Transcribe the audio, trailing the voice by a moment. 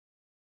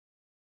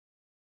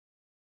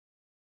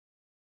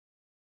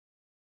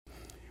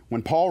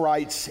When Paul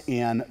writes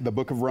in the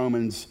book of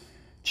Romans,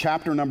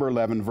 chapter number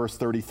 11, verse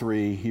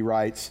 33, he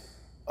writes,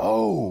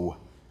 "Oh,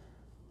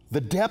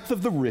 the depth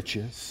of the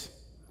riches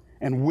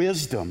and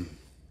wisdom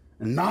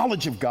and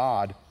knowledge of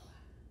God,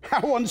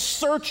 how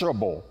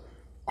unsearchable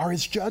are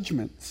his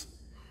judgments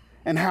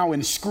and how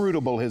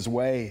inscrutable his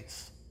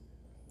ways.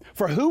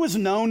 For who has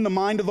known the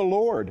mind of the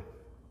Lord?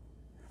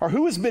 Or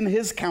who has been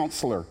his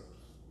counselor?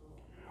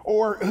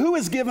 Or who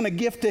has given a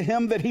gift to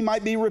him that he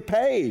might be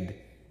repaid?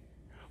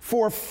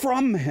 For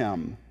from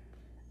him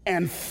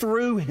and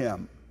through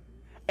him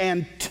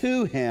and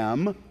to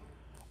him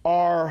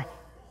are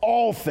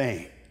all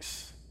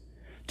things.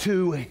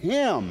 To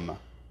him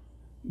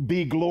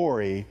be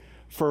glory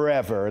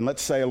forever." And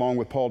let's say along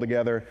with Paul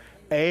together,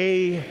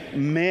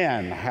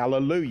 amen,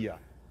 hallelujah.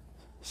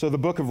 So the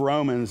book of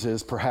Romans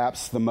is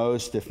perhaps the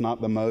most, if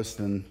not the most,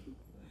 and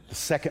the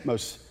second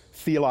most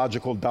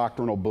theological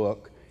doctrinal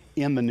book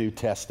in the New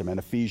Testament.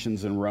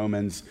 Ephesians and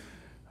Romans.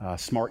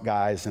 Smart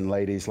guys and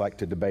ladies like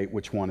to debate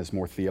which one is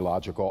more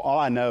theological. All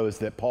I know is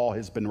that Paul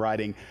has been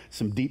writing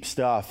some deep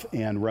stuff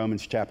in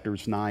Romans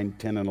chapters 9,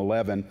 10, and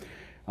 11.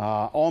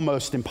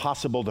 Almost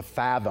impossible to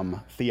fathom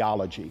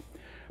theology.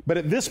 But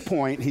at this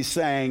point, he's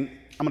saying,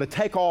 I'm going to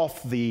take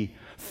off the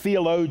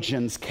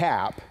theologian's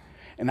cap,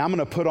 and I'm going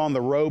to put on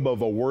the robe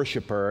of a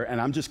worshiper,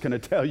 and I'm just going to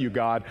tell you,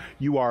 God,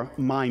 you are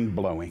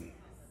mind-blowing.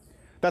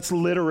 That's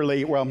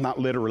literally, well, not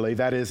literally,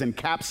 that is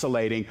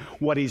encapsulating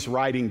what he's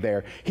writing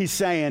there. He's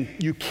saying,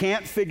 you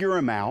can't figure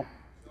him out.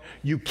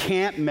 You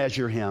can't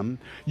measure him.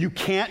 You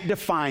can't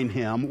define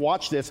him.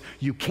 Watch this.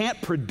 You can't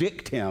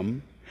predict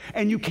him.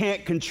 And you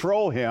can't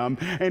control him.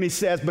 And he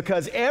says,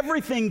 because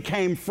everything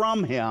came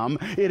from him,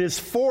 it is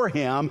for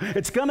him,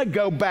 it's going to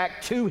go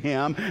back to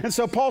him. And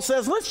so Paul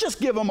says, let's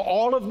just give him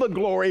all of the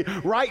glory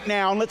right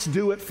now, and let's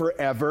do it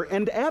forever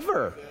and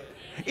ever.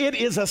 It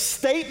is a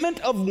statement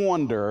of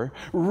wonder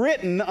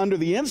written under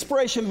the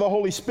inspiration of the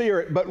Holy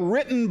Spirit, but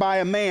written by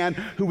a man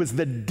who was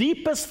the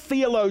deepest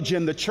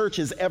theologian the church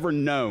has ever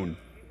known.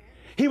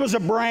 He was a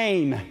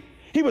brain.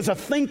 He was a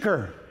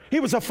thinker. He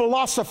was a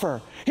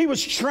philosopher. He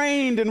was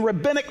trained in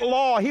rabbinic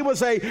law. He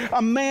was a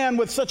man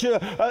with such an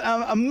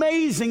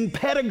amazing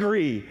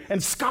pedigree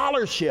and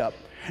scholarship.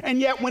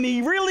 And yet when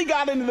he really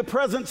got into the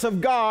presence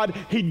of God,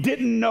 he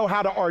didn't know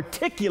how to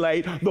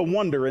articulate the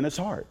wonder in his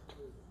heart.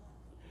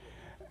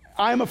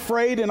 I'm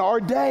afraid in our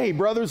day,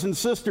 brothers and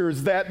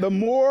sisters, that the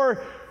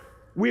more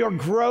we are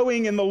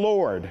growing in the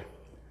Lord,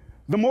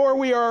 the more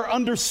we are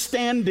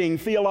understanding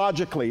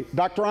theologically,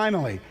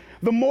 doctrinally,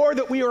 the more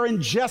that we are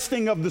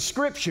ingesting of the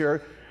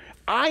Scripture,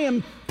 I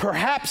am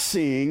perhaps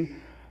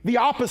seeing the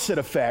opposite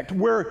effect.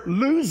 We're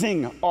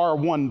losing our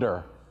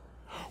wonder.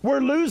 We're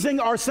losing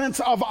our sense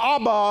of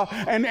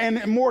Abba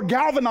and more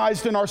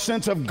galvanized in our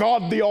sense of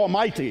God the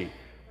Almighty,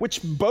 which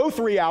both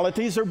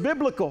realities are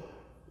biblical.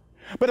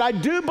 But I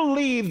do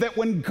believe that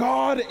when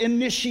God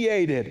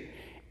initiated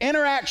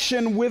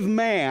interaction with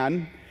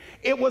man,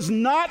 it was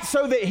not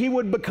so that he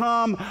would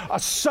become a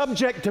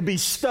subject to be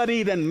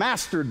studied and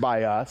mastered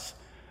by us,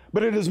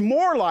 but it is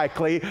more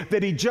likely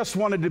that he just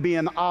wanted to be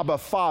an Abba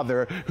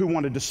Father who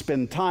wanted to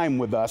spend time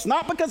with us.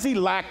 Not because he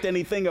lacked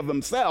anything of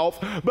himself,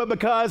 but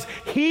because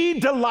he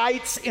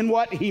delights in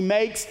what he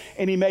makes,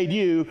 and he made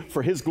you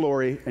for his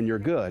glory and your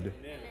good.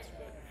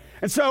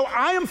 And so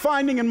I am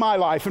finding in my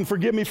life, and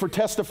forgive me for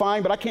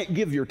testifying, but I can't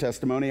give your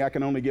testimony, I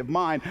can only give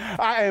mine.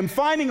 I am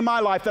finding in my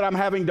life that I'm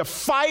having to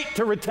fight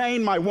to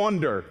retain my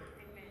wonder.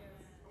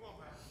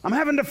 I'm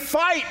having to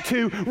fight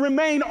to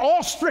remain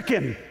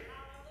awe-stricken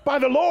by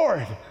the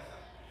Lord.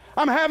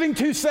 I'm having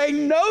to say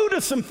no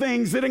to some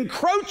things that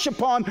encroach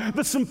upon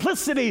the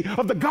simplicity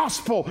of the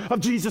gospel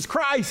of Jesus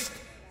Christ.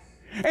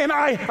 And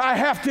I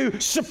have to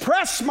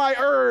suppress my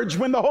urge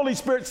when the Holy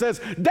Spirit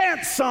says,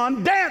 dance,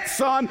 son, dance,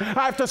 son.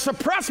 I have to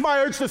suppress my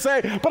urge to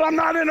say, but I'm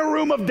not in a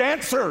room of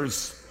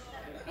dancers.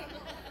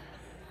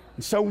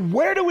 And so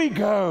where do we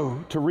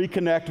go to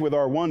reconnect with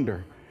our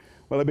wonder?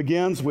 Well, it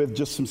begins with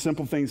just some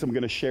simple things I'm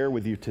going to share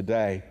with you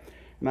today.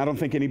 And I don't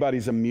think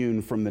anybody's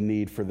immune from the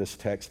need for this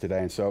text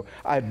today. And so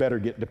I had better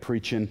get to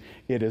preaching.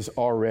 It is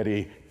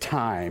already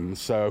time.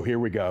 So here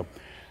we go.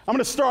 I'm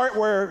going to start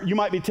where you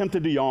might be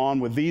tempted to yawn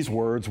with these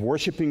words,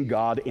 worshiping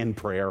God in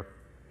prayer.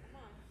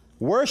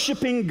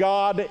 Worshiping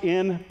God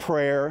in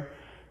prayer,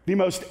 the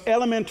most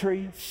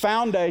elementary,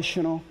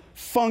 foundational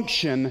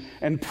function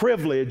and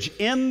privilege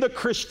in the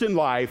Christian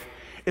life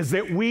is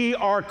that we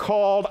are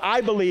called,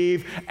 I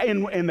believe,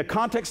 in the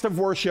context of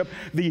worship,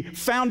 the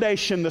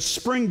foundation, the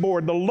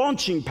springboard, the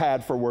launching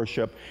pad for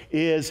worship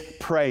is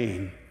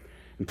praying.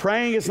 And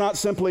praying is not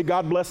simply,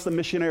 God bless the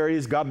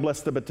missionaries, God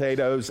bless the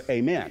potatoes,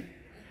 amen.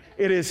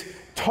 It is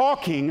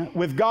talking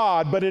with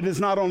God, but it is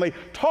not only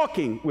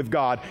talking with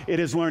God, it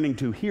is learning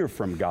to hear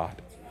from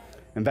God.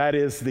 And that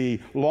is the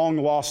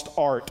long-lost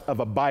art of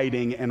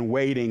abiding and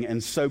waiting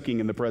and soaking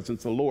in the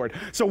presence of the Lord.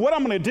 So what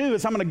I'm going to do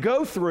is I'm going to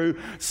go through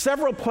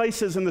several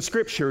places in the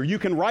Scripture. You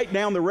can write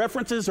down the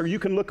references or you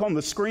can look on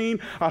the screen.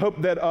 I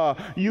hope that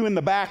you in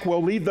the back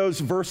will leave those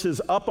verses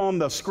up on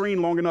the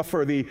screen long enough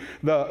for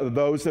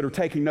those that are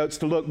taking notes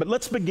to look. But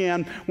let's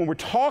begin. When we're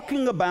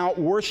talking about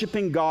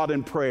worshiping God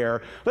in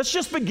prayer, let's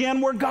just begin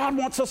where God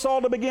wants us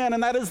all to begin,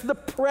 and that is the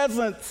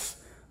presence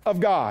of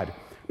God.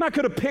 And I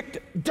could have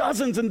picked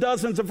dozens and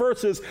dozens of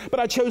verses,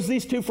 but I chose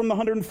these two from the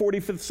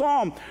 145th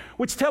Psalm,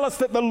 which tell us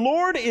that the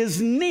Lord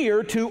is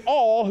near to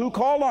all who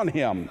call on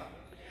him.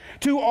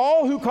 To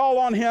all who call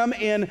on him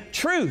in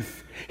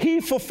truth.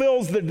 He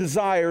fulfills the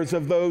desires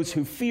of those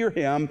who fear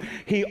him.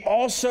 He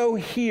also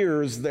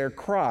hears their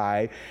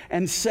cry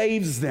and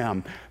saves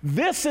them.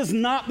 This is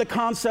not the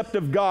concept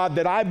of God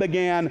that I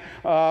began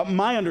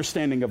my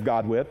understanding of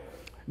God with.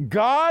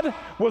 God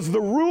was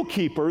the rule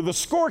keeper, the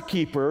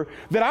scorekeeper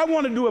that I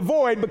wanted to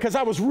avoid because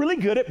I was really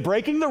good at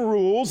breaking the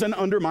rules and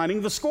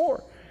undermining the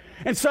score.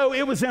 And so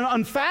it was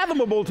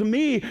unfathomable to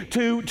me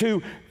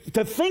to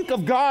think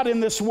of God in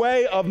this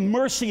way of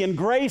mercy and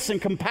grace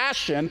and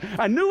compassion.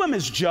 I knew him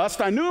as just.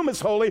 I knew him as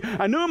holy.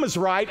 I knew him as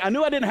right. I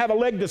knew I didn't have a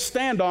leg to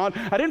stand on.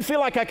 I didn't feel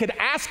like I could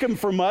ask him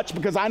for much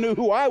because I knew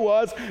who I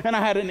was, and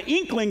I had an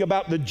inkling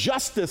about the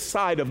justice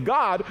side of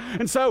God.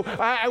 And so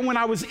when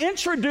I was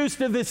introduced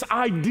to this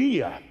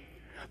idea,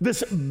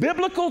 this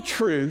biblical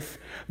truth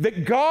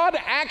that God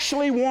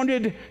actually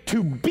wanted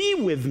to be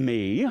with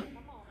me,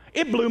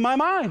 it blew my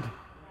mind.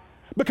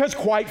 Because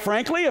quite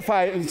frankly, if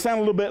I sound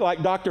a little bit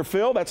like Dr.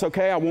 Phil, that's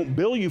okay, I won't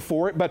bill you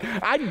for it, but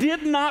I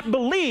did not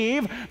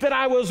believe that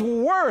I was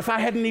I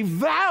had any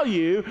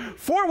value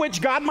for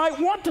which God might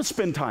want to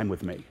spend time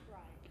with me.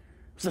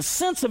 It's a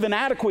sense of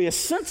inadequacy,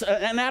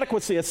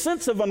 a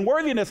sense of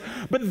unworthiness.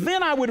 But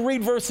then I would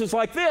read verses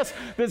like this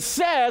that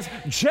says,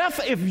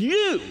 Jeff, if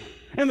you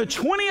in the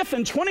 20th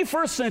and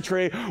 21st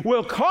century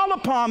will call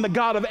upon the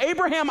God of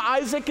Abraham,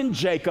 Isaac, and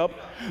Jacob,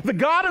 the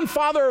God and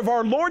Father of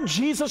our Lord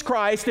Jesus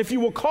Christ, if you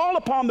will call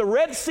upon the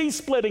Red Sea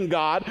splitting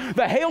God,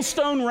 the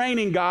hailstone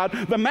raining God,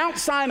 the Mount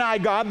Sinai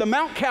God, the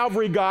Mount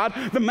Calvary God,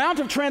 the Mount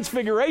of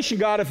Transfiguration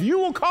God, if you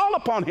will call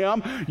upon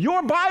him,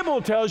 your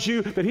Bible tells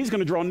you that he's going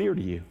to draw near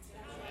to you.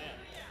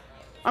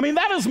 I mean,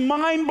 that is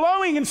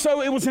mind-blowing, and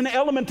so it was an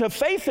element of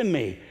faith in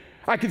me.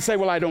 I could say,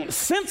 well, I don't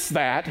sense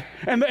that.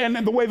 And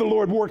the way the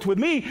Lord worked with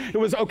me, it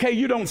was, okay,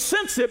 you don't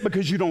sense it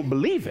because you don't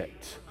believe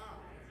it.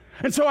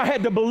 And so I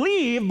had to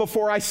believe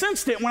before I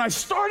sensed it. When I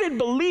started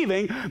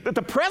believing that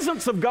the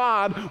presence of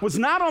God was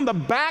not on the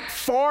back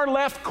far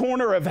left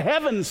corner of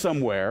heaven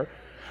somewhere,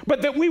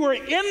 but that we were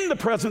in the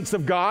presence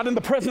of God, and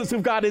the presence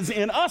of God is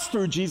in us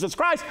through Jesus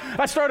Christ,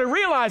 I started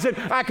realizing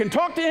I can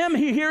talk to him,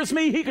 he hears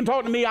me, he can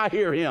talk to me, I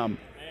hear him.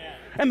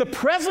 And the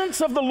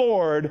presence of the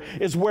Lord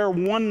is where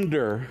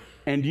wonder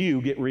and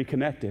you get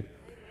reconnected.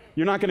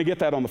 You're not going to get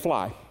that on the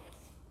fly.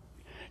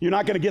 You're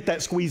not going to get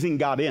that squeezing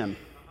God in.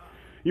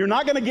 You're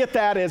not going to get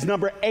that as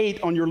number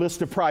 8 on your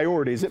list of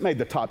priorities. It made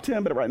the top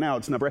 10, but right now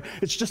it's number 8.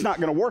 It's just not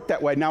going to work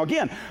that way. Now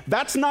again,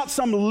 that's not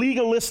some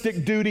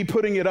legalistic duty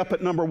putting it up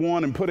at number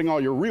 1 and putting all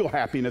your real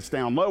happiness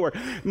down lower.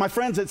 My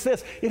friends, it's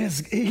this.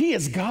 He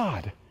is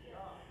God.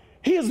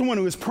 He is the one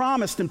who has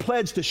promised and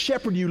pledged to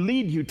shepherd you,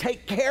 lead you,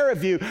 take care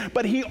of you,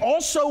 but he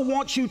also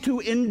wants you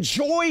to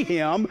enjoy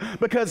him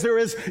because there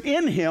is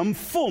in him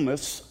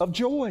fullness of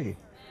joy.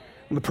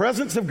 And the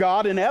presence of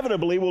God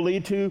inevitably will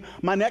lead to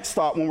my next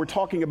thought when we're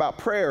talking about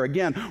prayer.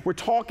 Again, we're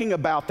talking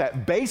about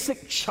that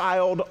basic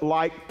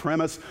childlike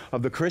premise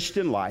of the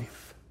Christian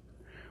life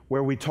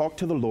where we talk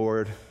to the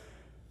Lord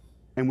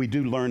and we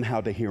do learn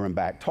how to hear him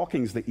back.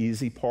 Talking is the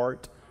easy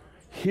part.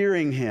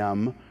 Hearing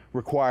him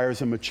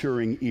requires a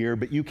maturing ear,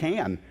 but you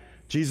can.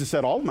 Jesus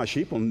said, all of my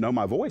sheep will know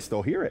my voice,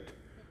 they'll hear it.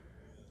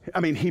 I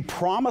mean, he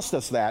promised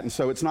us that, and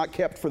so it's not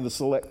kept for the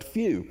select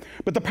few.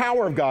 But the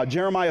power of God,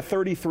 Jeremiah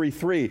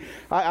 33:3.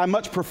 I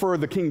much prefer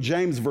the King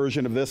James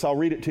version of this. I'll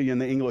read it to you in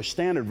the English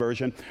Standard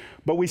Version.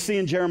 But we see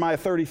in Jeremiah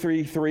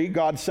 33:3,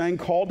 God saying,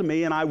 call to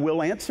me and I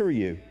will answer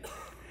you,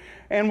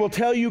 and will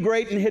tell you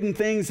great and hidden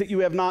things that you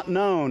have not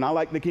known. I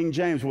like the King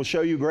James, will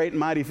show you great and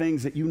mighty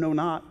things that you know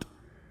not.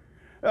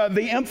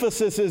 The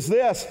emphasis is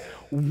this: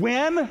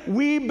 when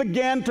we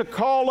begin to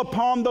call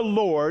upon the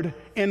Lord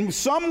in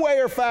some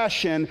way or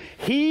fashion,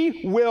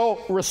 he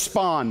will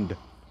respond.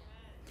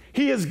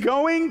 He is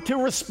going to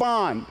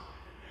respond.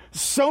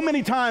 So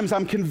many times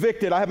I'm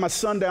convicted. I have my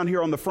son down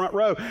here on the front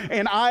row,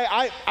 and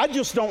I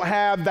just don't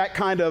have that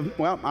kind of,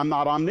 well, I'm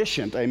not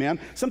omniscient,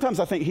 amen? Sometimes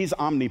I think he's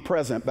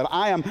omnipresent, but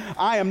I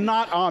am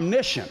not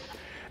omniscient.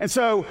 And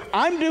so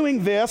I'm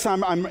doing this,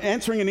 I'm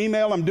answering an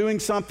email, I'm doing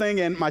something,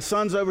 and my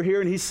son's over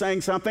here and he's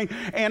saying something,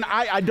 and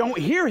I don't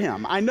hear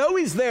him. I know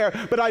he's there,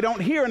 but I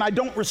don't hear, and I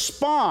don't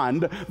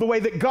respond the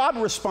way that God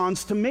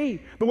responds to me,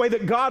 the way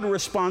that God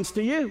responds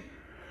to you.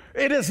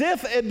 It is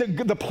if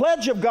the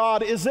pledge of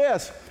God is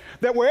this,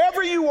 that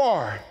wherever you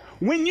are,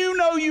 when you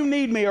know you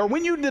need me or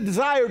when you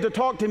desire to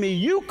talk to me,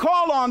 you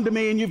call on to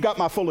me and you've got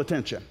my full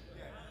attention.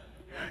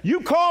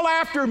 You call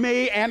after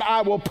me and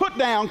I will put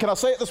down, can I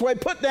say it this way?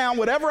 Put down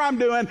whatever I'm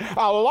doing.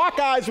 I'll lock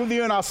eyes with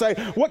you and I'll say,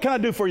 what can I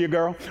do for you,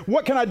 girl?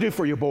 What can I do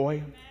for you,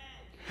 boy?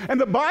 And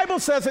the Bible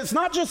says it's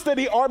not just that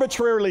he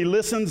arbitrarily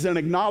listens and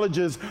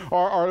acknowledges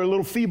our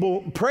little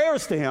feeble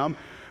prayers to him,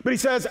 but he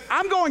says,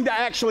 I'm going to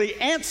actually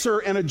answer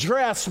and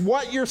address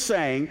what you're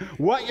saying,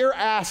 what you're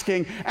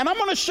asking, and I'm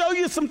going to show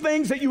you some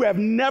things that you have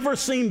never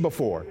seen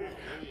before.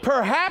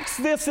 Perhaps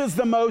this is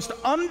the most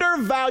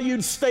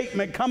undervalued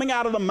statement coming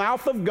out of the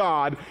mouth of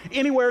God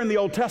anywhere in the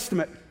Old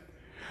Testament.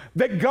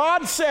 That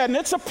God said, and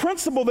it's a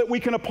principle that we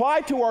can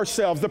apply to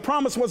ourselves. The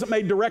promise wasn't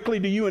made directly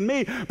to you and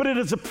me, but it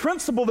is a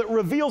principle that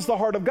reveals the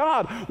heart of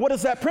God. What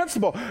is that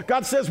principle?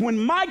 God says, when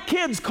my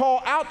kids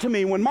call out to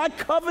me, when my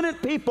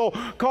covenant people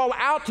call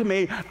out to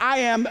me, I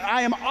am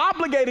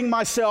obligating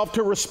myself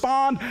to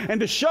respond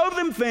and to show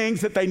them things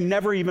that they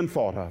never even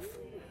thought of.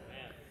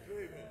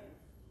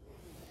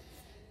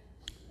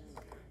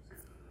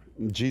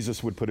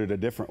 Jesus would put it a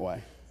different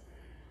way.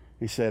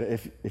 He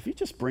said, if you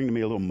just bring to me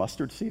a little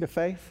mustard seed of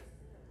faith,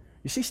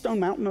 you see Stone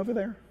Mountain over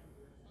there?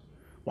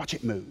 Watch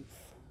it move.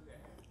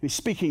 He's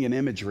speaking in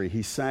imagery.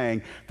 He's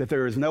saying that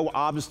there is no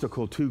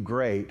obstacle too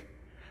great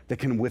that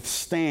can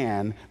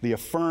withstand the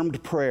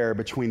affirmed prayer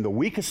between the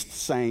weakest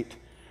saint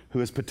who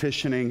is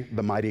petitioning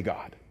the mighty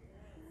God.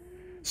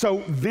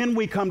 So then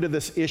we come to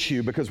this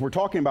issue because we're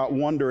talking about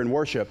wonder and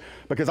worship,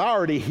 because I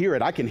already hear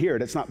it. I can hear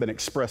it. It's not been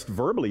expressed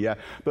verbally yet,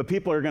 but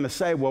people are going to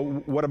say, well,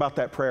 what about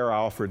that prayer I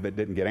offered that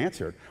didn't get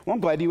answered? Well, I'm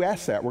glad you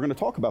asked that. We're going to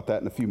talk about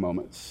that in a few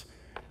moments.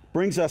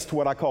 Brings us to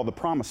what I call the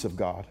promise of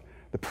God.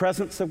 The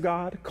presence of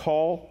God,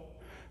 call.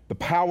 The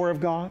power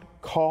of God,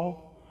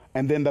 call.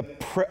 And then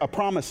a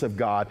promise of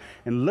God.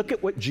 And look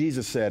at what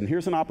Jesus said. And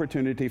here's an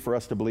opportunity for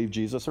us to believe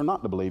Jesus or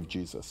not to believe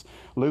Jesus.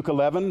 Luke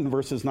 11,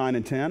 verses 9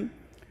 and 10.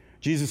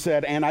 Jesus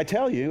said, and I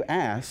tell you,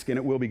 ask and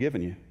it will be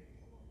given you.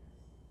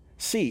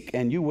 Seek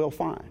and you will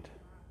find.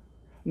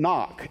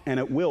 Knock and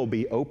it will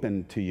be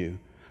opened to you.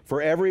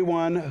 For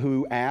everyone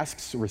who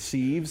asks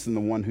receives, and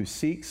the one who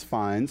seeks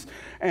finds,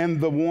 and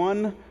the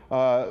one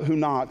who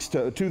knocks,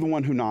 to the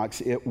one who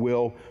knocks, it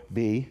will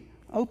be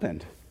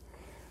opened.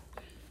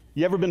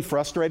 You ever been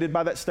frustrated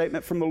by that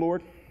statement from the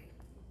Lord?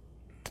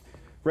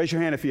 Raise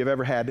your hand if you've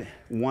ever had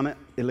at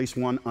least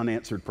one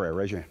unanswered prayer.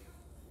 Raise your hand.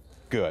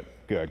 Good,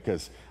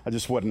 because I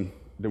just didn't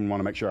want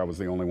to make sure I was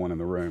the only one in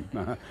the room.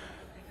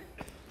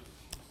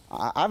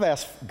 I've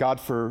asked God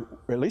for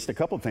at least a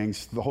couple of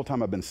things the whole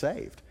time I've been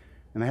saved,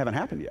 and they haven't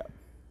happened yet.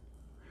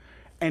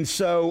 And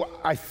so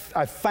I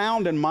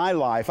found in my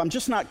life, I'm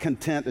just not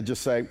content to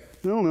just say,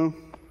 I don't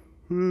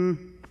know.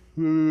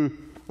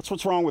 That's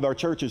what's wrong with our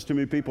churches. Too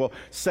many people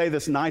say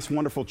this nice,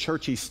 wonderful,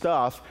 churchy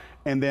stuff,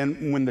 and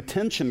then when the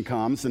tension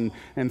comes and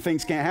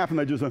things can't happen,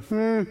 they just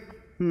say,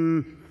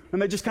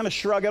 and they just kind of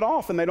shrug it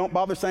off, and they don't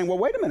bother saying, well,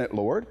 wait a minute,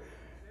 Lord.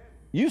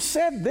 You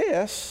said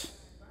this,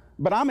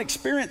 but I'm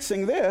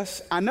experiencing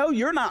this. I know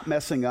you're not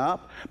messing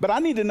up, but I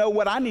need to know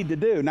what I need to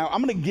do. Now,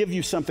 I'm going to give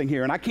you something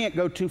here, and I can't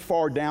go too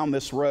far down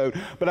this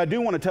road, but I do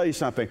want to tell you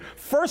something.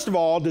 First of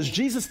all, does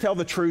Jesus tell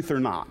the truth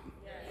or not?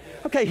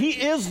 Okay, he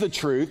is the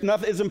truth.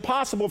 Nothing is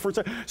impossible for.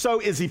 So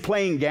is he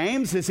playing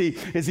games? Is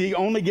he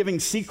only giving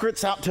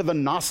secrets out to the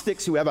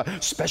Gnostics who have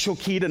a special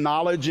key to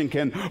knowledge and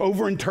can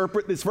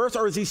overinterpret this verse?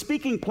 Or is he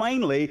speaking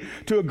plainly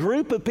to a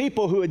group of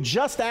people who had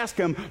just asked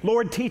him,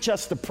 Lord, teach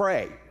us to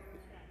pray?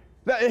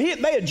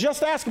 They had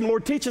just asked him,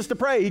 Lord, teach us to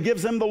pray. He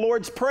gives them the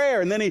Lord's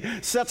Prayer, and then he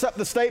sets up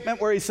the statement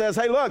where he says,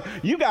 hey, look,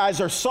 you guys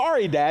are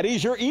sorry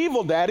daddies, you're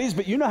evil daddies,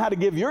 but you know how to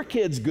give your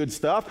kids good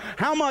stuff.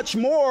 How much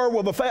more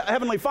will the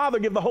Heavenly Father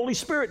give the Holy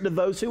Spirit to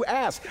those who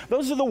ask?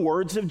 Those are the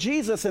words of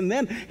Jesus. And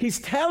then he's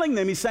telling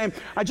them, he's saying,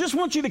 I just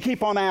want you to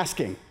keep on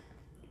asking.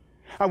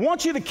 I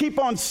want you to keep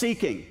on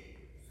seeking.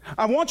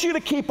 I want you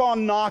to keep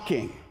on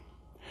knocking.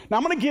 Now,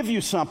 I'm going to give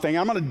you something.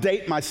 I'm going to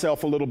date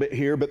myself a little bit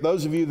here, but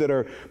those of you that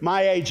are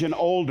my age and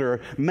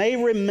older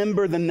may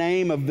remember the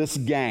name of this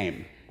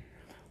game,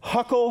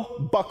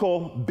 Huckle,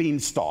 Buckle,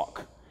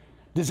 Beanstalk.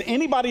 Does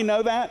anybody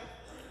know that?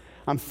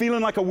 I'm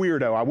feeling like a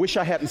weirdo. I wish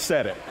I hadn't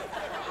said it.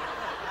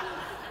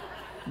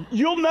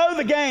 You'll know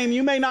the game.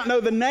 You may not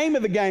know the name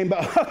of the game,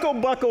 but Huckle,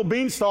 Buckle,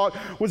 Beanstalk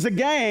was a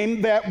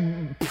game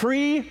that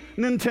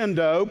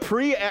pre-Nintendo,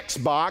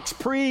 pre-Xbox,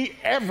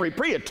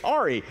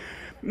 pre-Atari,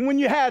 when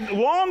you had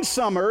long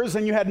summers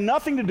and you had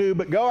nothing to do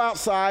but go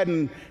outside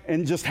and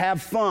just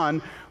have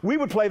fun, we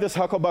would play this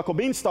Huckle, Buckle,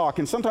 Beanstalk.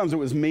 And sometimes it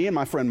was me and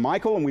my friend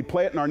Michael, and we'd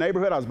play it in our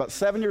neighborhood. I was about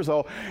 7 years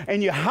old.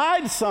 And you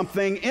hide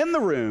something in the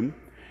room,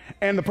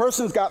 and the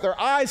person's got their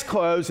eyes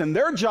closed, and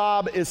their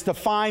job is to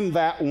find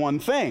that one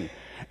thing.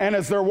 And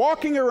as they're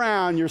walking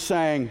around, you're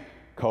saying,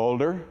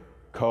 colder,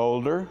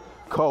 colder,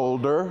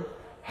 colder,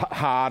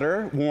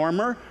 hotter,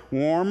 warmer,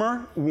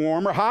 warmer,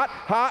 warmer, hot,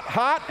 hot,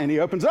 hot. And he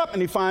opens up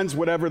and he finds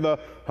whatever the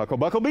Huckle,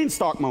 Buckle,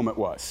 Beanstalk moment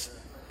was.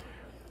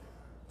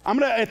 I'm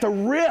going to, at the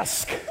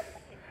risk,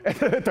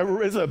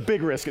 it's a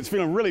big risk. It's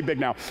feeling really big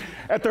now.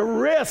 At the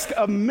risk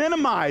of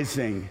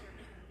minimizing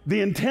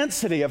the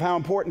intensity of how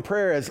important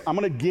prayer is, I'm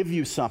going to give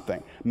you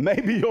something.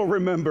 Maybe you'll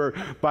remember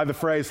by the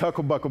phrase,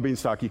 huckle, buckle,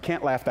 beanstalk. You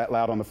can't laugh that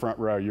loud on the front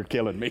row. You're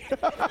killing me.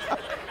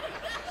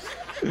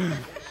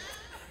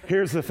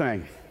 Here's the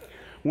thing.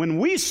 When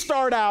we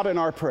start out in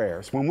our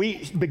prayers, when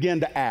we begin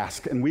to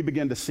ask and we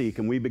begin to seek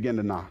and we begin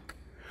to knock,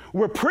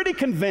 we're pretty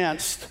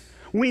convinced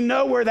we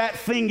know where that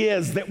thing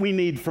is that we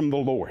need from the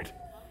Lord.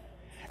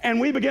 And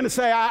we begin to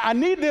say, I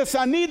need this,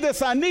 I need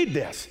this, I need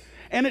this.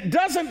 And it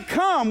doesn't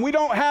come. We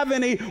don't have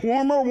any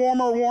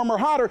warmer,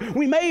 hotter.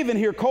 We may even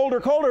hear colder.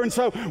 And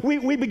so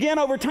we begin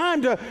over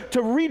time to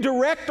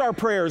redirect our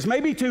prayers,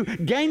 maybe to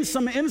gain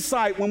some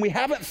insight when we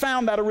haven't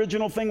found that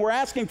original thing we're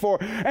asking for.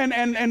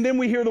 And then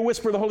we hear the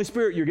whisper of the Holy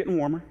Spirit, you're getting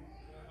warmer.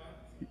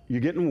 You're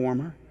getting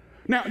warmer.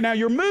 Now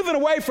you're moving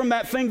away from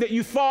that thing that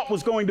you thought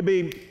was going to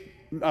be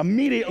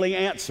immediately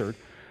answered.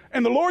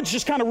 And the Lord's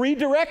just kind of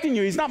redirecting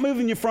you. He's not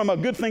moving you from a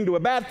good thing to a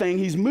bad thing.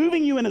 He's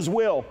moving you in His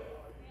will.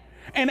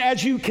 And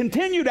as you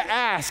continue to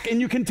ask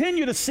and you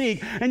continue to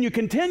seek and you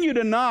continue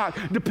to knock,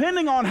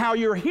 depending on how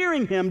you're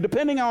hearing Him,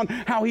 depending on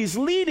how He's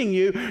leading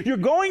you, you're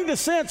going to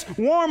sense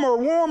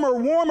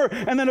warmer.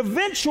 And then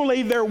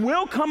eventually there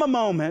will come a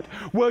moment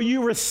where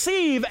you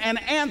receive an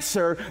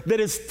answer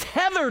that is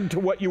tethered to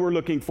what you were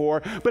looking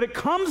for, but it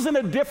comes in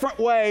a different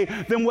way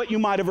than what you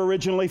might have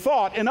originally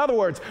thought. In other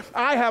words,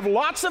 I have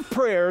lots of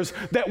prayers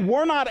that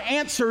were not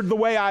answered the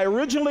way I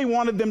originally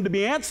wanted them to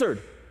be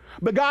answered.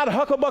 But God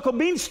hucklebuckle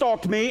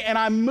beanstalked me, and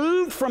I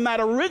moved from that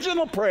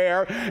original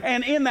prayer,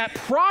 and in that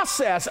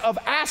process of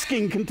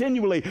asking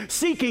continually,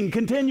 seeking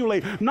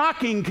continually,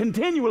 knocking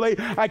continually,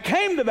 I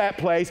came to that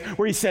place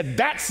where He said,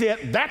 that's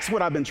it, that's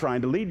what I've been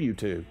trying to lead you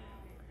to.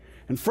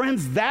 And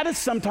friends, that is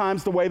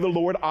sometimes the way the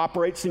Lord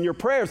operates in your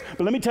prayers.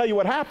 But let me tell you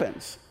what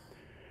happens.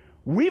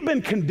 We've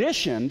been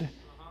conditioned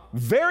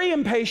very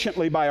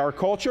impatiently by our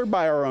culture,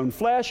 by our own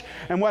flesh.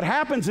 And what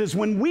happens is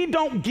when we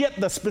don't get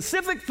the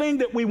specific thing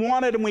that we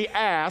wanted and we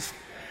asked,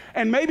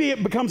 and maybe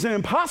it becomes an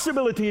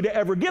impossibility to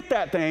ever get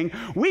that thing,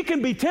 we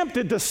can be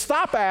tempted to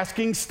stop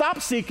asking,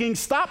 stop seeking,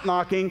 stop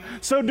knocking.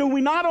 So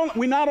we not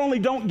only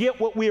don't get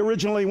what we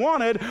originally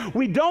wanted,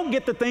 we don't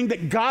get the thing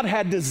that God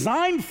had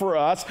designed for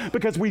us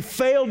because we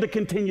failed to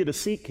continue to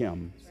seek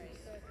Him.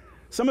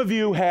 Some of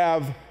you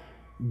have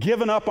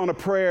given up on a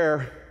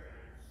prayer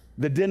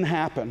that didn't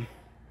happen.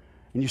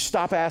 And you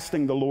stop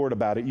asking the Lord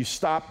about it. You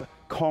stop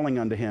calling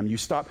unto Him. You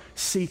stop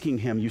seeking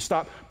Him. You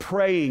stop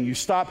praying. You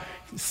stop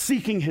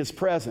seeking His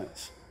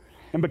presence.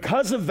 And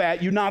because of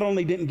that, you not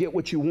only didn't get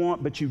what you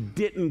want, but you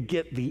didn't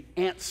get the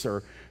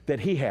answer that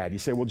He had. You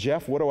say, well,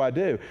 Jeff, what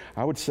do?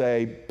 I would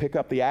say, pick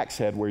up the axe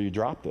head where you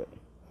dropped it.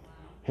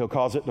 He'll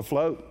cause it to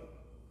float.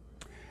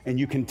 And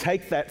you can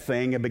take that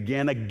thing and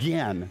begin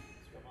again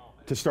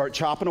to start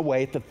chopping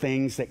away at the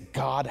things that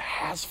God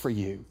has for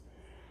you.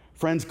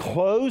 Friends,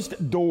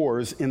 closed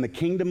doors in the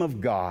kingdom of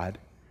God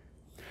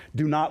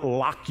do not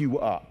lock you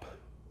up.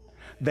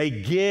 They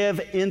give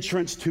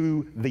entrance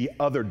to the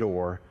other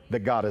door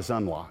that God has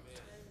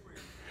unlocked.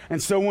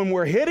 And so when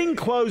we're hitting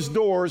closed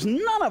doors,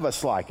 none of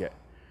us like it.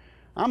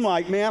 I'm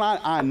like, man,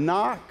 I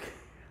knock,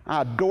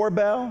 I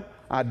doorbell,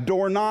 I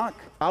door knock,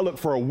 I look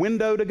for a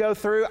window to go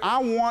through. I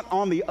want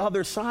on the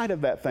other side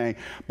of that thing.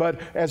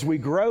 But as we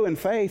grow in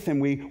faith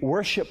and we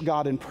worship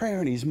God in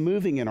prayer and He's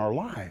moving in our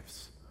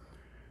lives,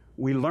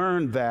 we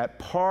learn that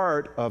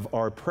part of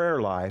our prayer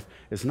life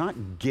is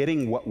not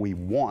getting what we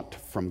want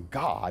from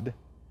God,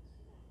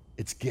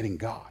 it's getting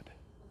God.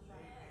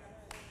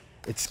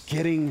 It's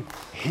getting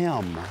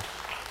Him.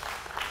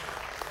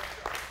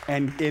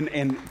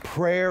 And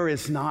prayer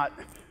is not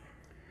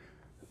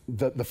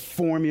the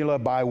formula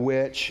by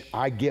which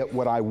I get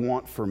what I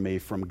want for me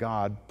from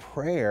God.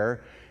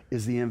 Prayer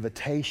is the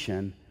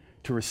invitation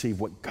to receive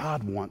what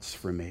God wants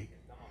for me.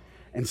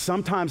 And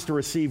sometimes to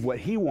receive what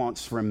He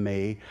wants from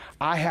me,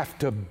 I have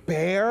to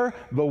bear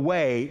the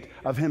weight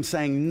of Him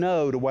saying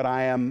no to what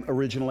I am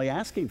originally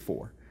asking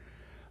for.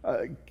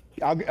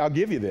 I'll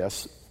give you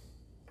this.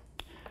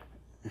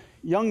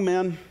 Young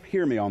men,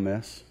 hear me on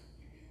this.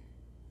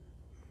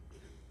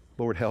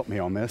 Lord, help me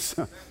on this.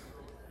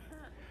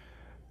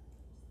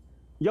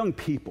 Young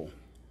people,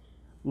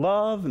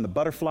 love and the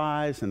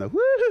butterflies and the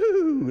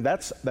woo,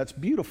 that's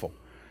beautiful.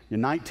 You're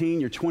 19,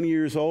 you're 20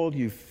 years old,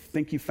 you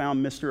think you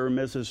found Mr. or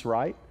Mrs.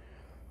 Right.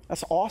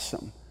 That's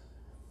awesome.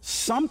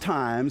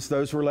 Sometimes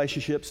those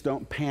relationships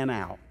don't pan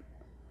out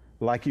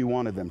like you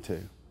wanted them to.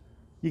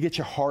 You get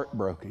your heart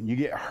broken, you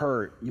get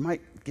hurt, you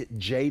might get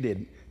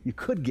jaded, you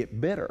could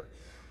get bitter.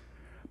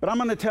 But I'm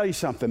going to tell you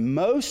something.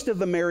 Most of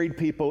the married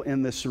people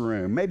in this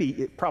room,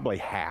 probably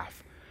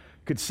half,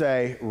 could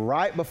say,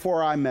 right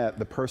before I met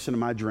the person of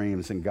my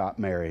dreams and got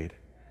married,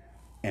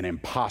 an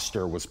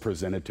imposter was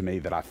presented to me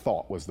that I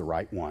thought was the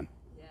right one.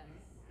 Yes.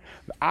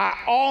 I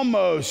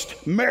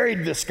almost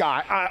married this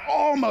guy. I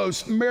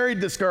almost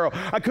married this girl.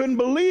 I couldn't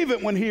believe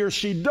it when he or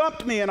she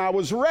dumped me and I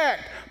was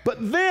wrecked.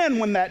 But then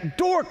when that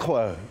door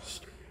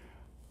closed,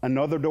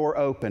 another door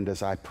opened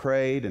as I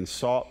prayed and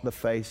sought the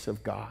face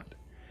of God.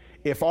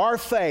 If our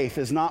faith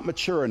is not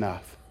mature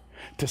enough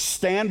to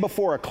stand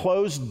before a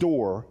closed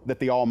door that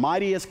the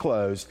Almighty has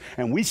closed,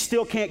 and we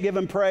still can't give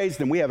him praise,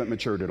 then we haven't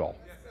matured at all.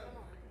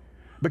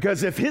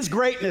 Because if his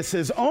greatness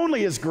is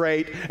only as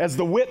great as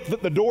the width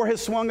that the door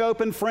has swung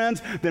open,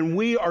 friends, then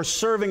we are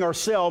serving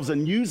ourselves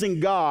and using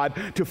God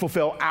to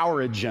fulfill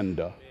our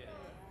agenda.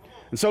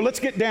 And so let's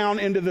get down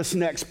into this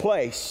next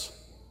place.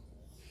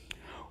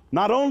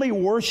 Not only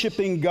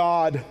worshiping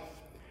God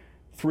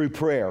through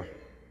prayer,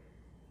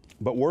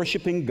 but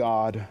worshiping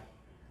God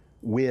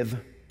with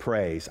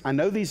praise. I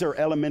know these are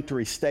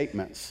elementary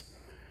statements,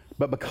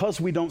 but because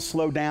we don't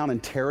slow down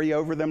and tarry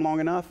over them long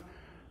enough,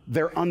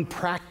 they're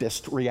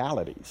unpracticed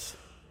realities.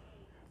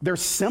 They're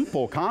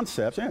simple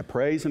concepts. Yeah,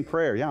 praise and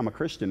prayer. Yeah, I'm a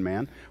Christian,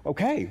 man.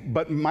 Okay,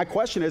 but my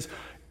question is,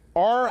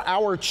 are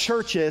our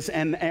churches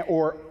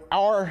or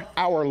are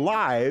our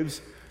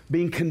lives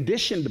being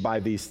conditioned by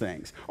these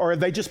things? Or have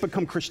they just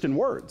become Christian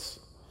words?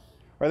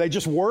 Are they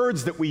just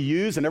words that we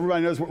use and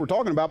everybody knows what we're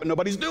talking about, but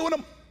nobody's doing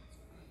them?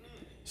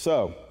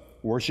 So,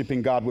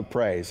 worshiping God with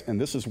praise. And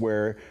this is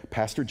where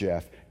Pastor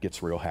Jeff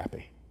gets real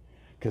happy,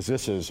 because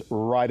this is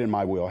right in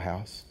my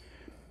wheelhouse.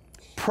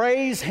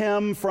 Praise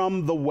him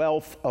from the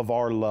wealth of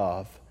our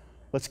love.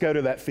 Let's go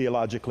to that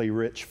theologically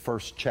rich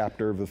first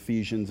chapter of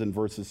Ephesians in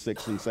verses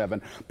 6 and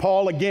 7.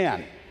 Paul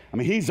again. I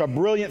mean, he's a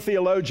brilliant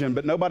theologian,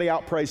 but nobody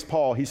outpraised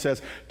Paul. He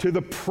says, to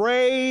the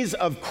praise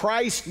of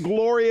Christ's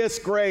glorious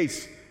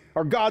grace,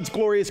 or God's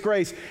glorious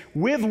grace,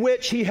 with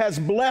which he has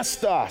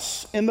blessed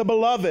us in the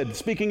beloved,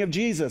 speaking of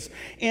Jesus.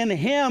 In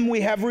him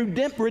we have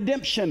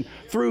redemption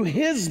through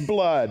his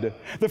blood,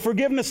 the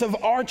forgiveness of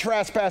our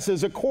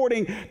trespasses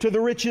according to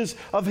the riches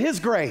of his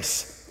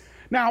grace.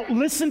 Now,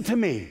 listen to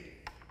me.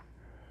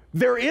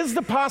 There is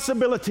the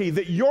possibility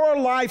that your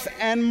life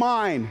and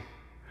mine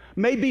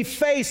may be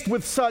faced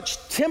with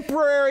such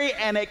temporary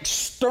and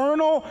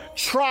external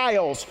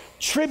trials,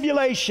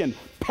 tribulation,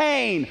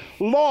 pain,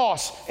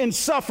 loss, and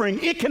suffering.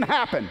 It can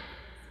happen.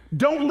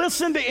 Don't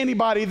listen to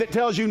anybody that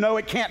tells you, no,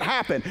 it can't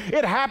happen.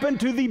 It happened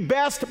to the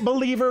best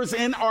believers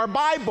in our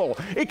Bible.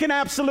 It can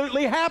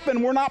absolutely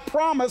happen. We're not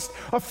promised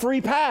a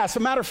free pass. As a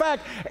matter of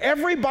fact,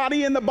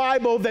 everybody in the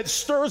Bible that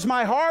stirs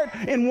my heart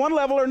in one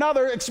level or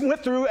another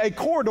went through a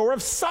corridor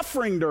of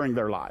suffering during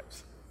their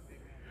lives.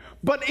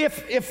 But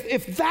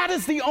if that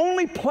is the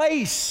only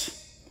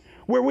place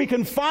where we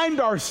can find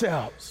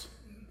ourselves,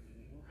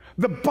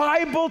 the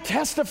Bible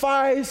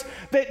testifies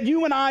that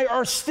you and I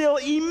are still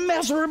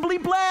immeasurably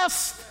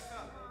blessed.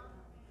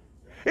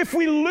 If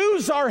we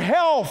lose our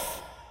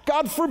health,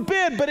 God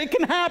forbid, but it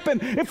can happen.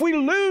 If we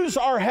lose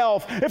our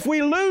health, if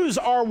we lose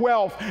our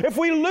wealth, if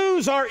we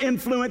lose our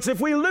influence,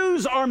 if we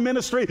lose our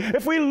ministry,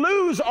 if we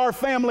lose our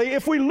family,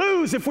 if we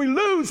lose,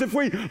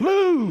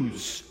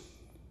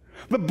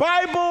 the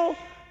Bible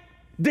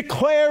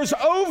declares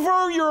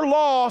over your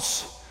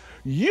loss,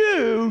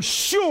 you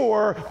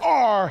sure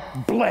are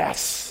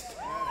blessed.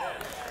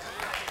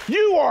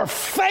 You are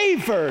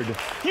favored.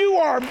 You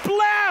are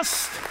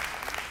blessed.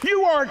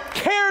 You are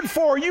cared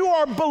for. You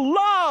are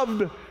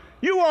beloved.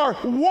 You are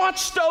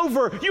watched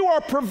over. You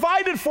are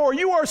provided for.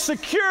 You are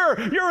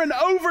secure. You're an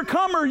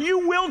overcomer.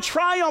 You will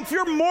triumph.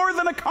 You're more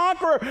than a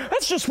conqueror.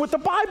 That's just what the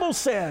Bible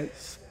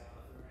says.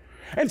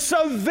 And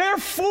so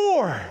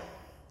therefore,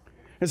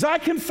 as I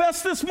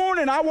confessed this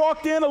morning, I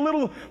walked in a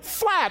little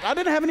flat. I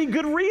didn't have any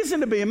good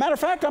reason to be. As a matter of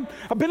fact,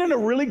 I've been in a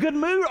really good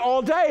mood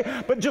all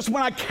day. But just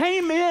when I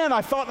came in,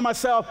 I thought to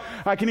myself,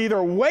 I can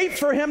either wait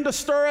for him to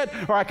stir it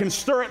or I can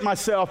stir it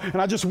myself.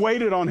 And I just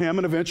waited on him.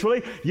 And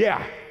eventually,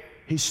 yeah,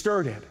 he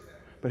stirred it.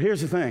 But here's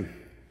the thing.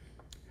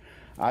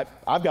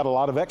 I've got a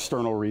lot of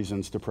external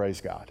reasons to praise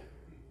God.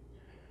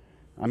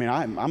 I mean,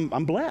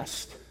 I'm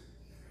blessed.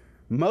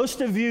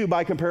 Most of you,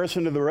 by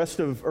comparison to the rest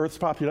of Earth's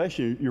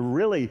population, you're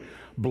really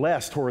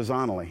blessed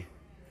horizontally.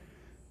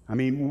 I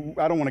mean,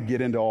 I don't want to get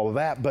into all of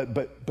that,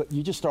 but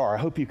you just are. I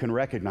hope you can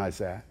recognize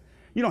that.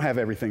 You don't have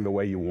everything the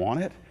way you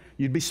want it.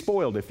 You'd be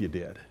spoiled if you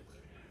did.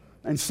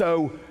 And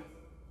so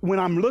when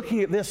I'm looking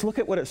at this, look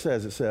at what it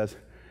says. It says,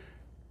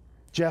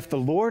 Jeff, the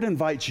Lord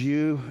invites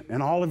you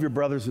and all of your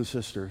brothers and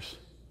sisters.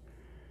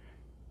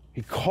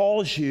 He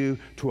calls you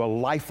to a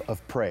life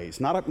of praise,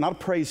 not a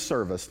praise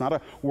service, not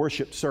a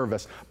worship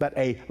service, but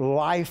a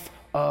life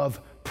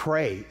of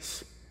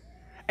praise.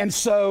 And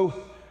so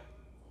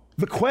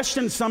the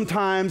question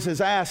sometimes is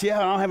asked, yeah,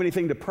 I don't have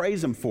anything to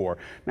praise him for.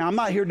 Now, I'm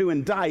not here to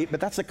indict, but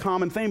that's a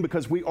common thing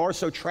because we are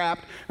so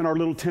trapped in our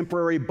little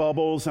temporary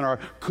bubbles and our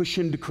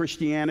cushioned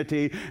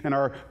Christianity and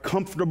our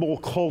comfortable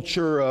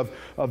culture of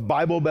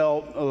Bible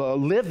Belt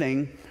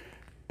living,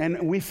 and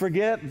we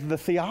forget the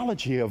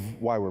theology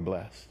of why we're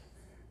blessed.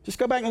 Just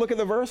go back and look at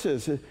the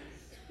verses.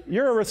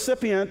 You're a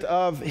recipient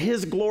of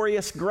his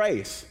glorious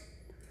grace.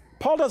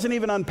 Paul doesn't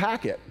even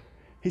unpack it.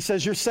 He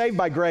says you're saved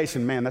by grace,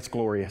 and man, that's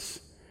glorious.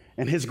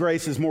 And his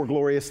grace is more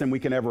glorious than we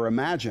can ever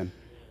imagine.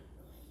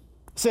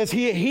 It says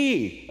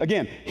he,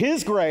 again,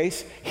 his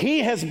grace, he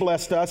has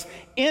blessed us.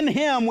 In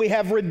him we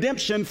have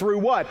redemption through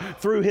what?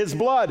 Through his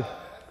blood.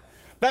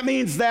 That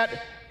means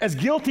that as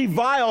guilty,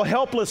 vile,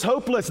 helpless,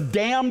 hopeless,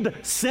 damned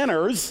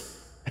sinners,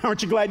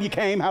 aren't you glad you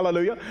came?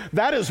 Hallelujah.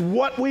 That is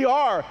what we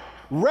are.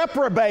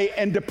 reprobate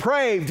and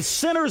depraved,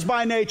 sinners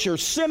by nature,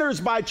 sinners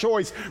by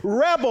choice,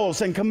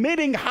 rebels and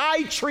committing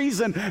high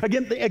treason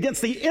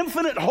against the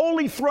infinite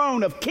holy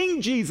throne of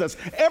King Jesus,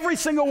 every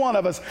single one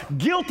of us,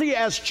 guilty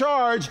as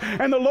charged.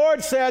 And the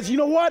Lord says, you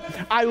know what?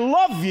 I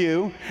love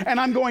you, and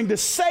I'm going to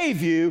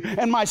save you,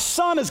 and my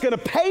Son is going to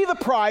pay the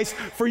price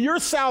for your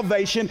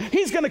salvation.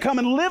 He's going to come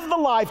and live the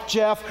life,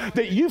 Jeff,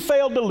 that you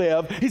failed to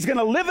live. He's going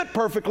to live it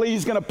perfectly.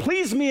 He's going to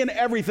please me in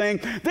everything.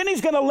 Then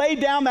he's going to lay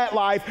down that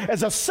life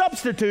as a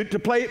substitute to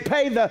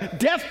pay the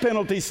death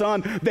penalty,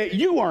 son, that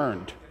you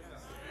earned.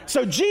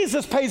 So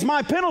Jesus pays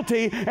my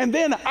penalty, and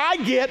then I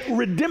get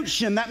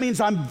redemption. That means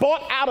I'm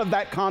bought out of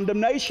that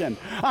condemnation.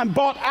 I'm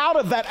bought out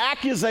of that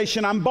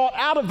accusation. I'm bought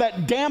out of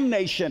that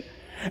damnation.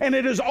 And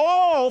it is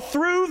all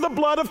through the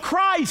blood of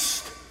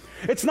Christ.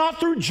 It's not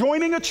through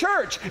joining a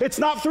church. It's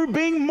not through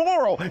being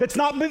moral. It's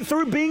not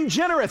through being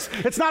generous.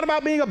 It's not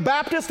about being a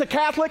Baptist, a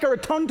Catholic, or a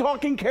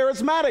tongue-talking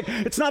charismatic.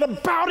 It's not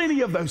about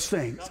any of those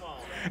things.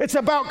 It's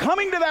about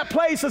coming to that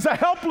place as a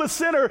helpless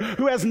sinner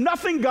who has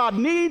nothing God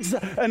needs,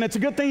 and it's a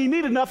good thing he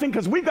needed nothing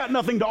because we've got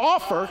nothing to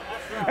offer.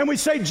 And we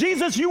say,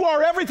 Jesus, you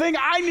are everything.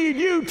 I need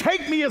you.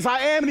 Take me as I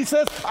am. And he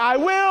says, I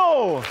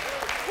will.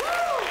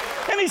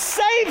 And he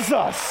saves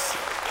us.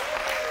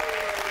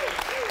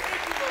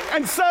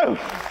 And so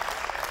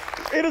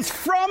it is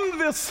from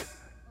this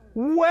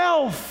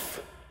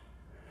wealth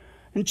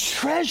and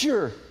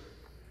treasure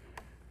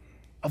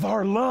of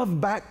our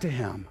love back to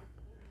him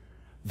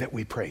that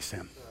we praise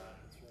him.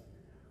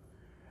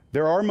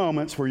 There are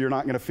moments where you're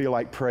not going to feel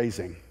like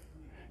praising.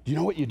 Do you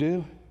know what you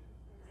do?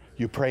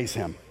 You praise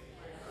him.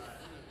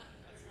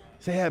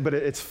 Say, yeah, but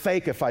it's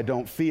fake if I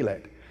don't feel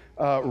it.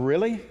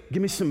 Really?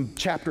 Give me some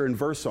chapter and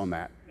verse on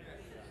that.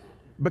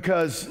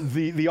 Because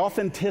the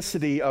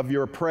authenticity of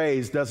your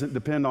praise doesn't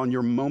depend on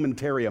your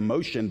momentary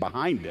emotion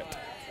behind it.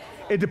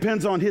 It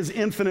depends on his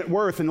infinite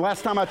worth. And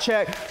last time I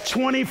checked,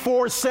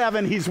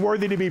 24/7, he's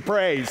worthy to be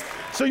praised.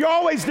 So you're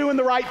always doing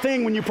the right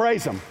thing when you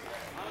praise him.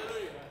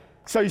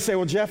 So you say,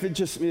 well, Jeff,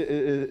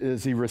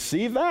 does he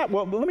receive that?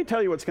 Well, let me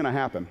tell you what's going to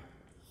happen.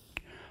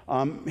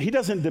 He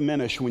doesn't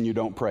diminish when you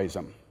don't praise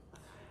him.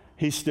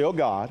 He's still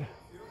God.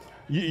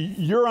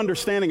 Your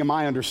understanding and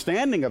my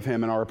understanding of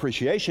him and our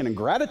appreciation and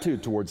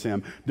gratitude towards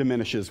him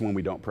diminishes when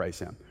we don't praise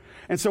him.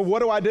 And so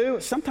what do?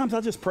 Sometimes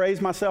I just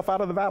praise myself out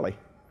of the valley.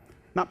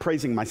 Not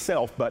praising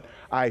myself, but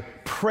I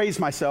praise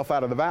myself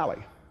out of the valley.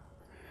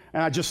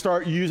 And I just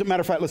start using,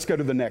 matter of fact, let's go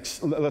to the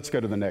next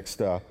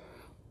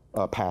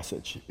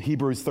passage,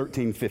 Hebrews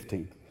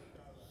 13:15.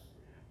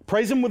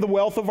 Praise him with the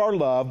wealth of our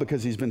love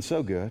because he's been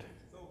so good.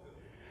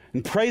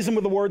 And praise him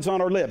with the words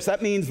on our lips.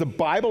 That means the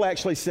Bible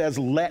actually says,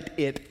 let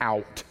it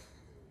out.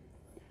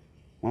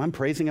 Well, I'm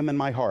praising him in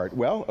my heart.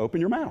 Well, open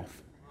your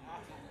mouth.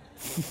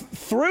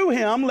 Through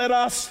him, let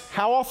us,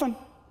 how often?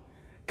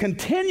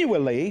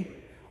 Continually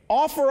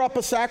offer up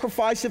a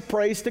sacrifice of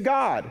praise to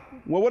God.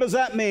 Well, what does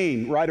that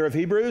mean, writer of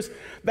Hebrews?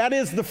 That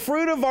is the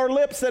fruit of our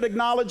lips that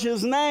acknowledge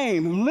his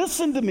name.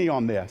 Listen to me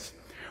on this.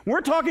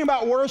 We're talking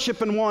about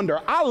worship and wonder.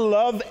 I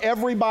love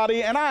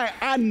everybody, and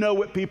I know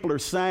what people are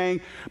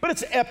saying, but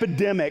it's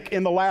epidemic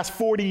in the last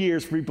 40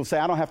 years for people to say,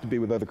 I don't have to be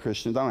with other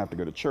Christians. I don't have to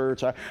go to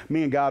church.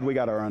 Me and God, we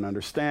got our own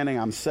understanding.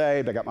 I'm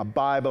saved. I got my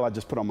Bible. I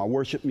just put on my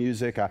worship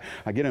music.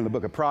 I get in the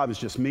book of Proverbs,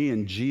 just me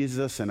and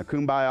Jesus and a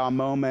kumbaya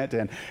moment,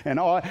 and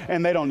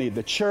they don't need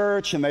the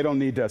church, and they don't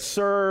need to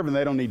serve, and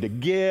they don't need to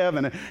give,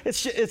 and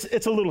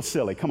it's a little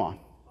silly. Come on.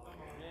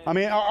 I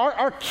mean,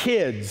 our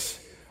kids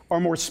are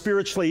more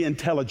spiritually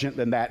intelligent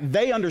than that.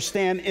 They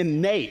understand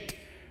innate.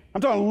 I'm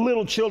talking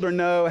little children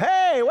know,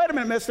 hey, wait a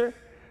minute, mister.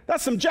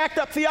 That's some jacked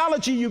up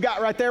theology you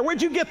got right there.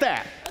 Where'd you get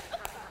that?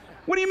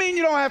 What do you mean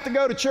you don't have to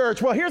go to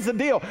church? Well, here's the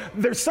deal.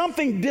 There's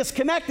something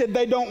disconnected.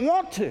 They don't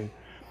want to.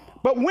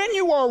 But when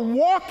you are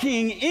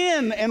walking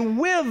in and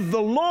with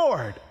the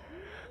Lord,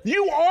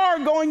 you are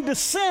going to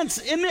sense,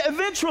 and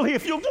eventually,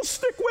 if you'll just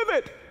stick with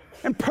it,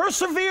 and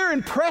persevere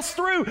and press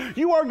through,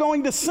 you are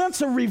going to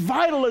sense a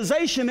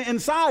revitalization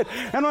inside.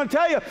 And I'm going to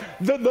tell you,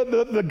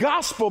 the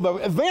gospel, the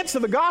advance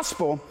of the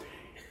gospel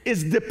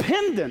is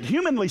dependent,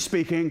 humanly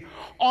speaking,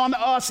 on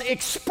us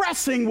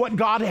expressing what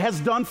God has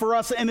done for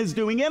us and is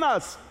doing in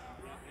us.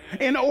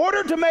 In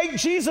order to make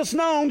Jesus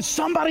known,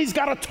 somebody's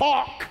got to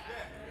talk.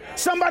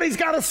 Somebody's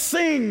got to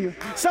sing.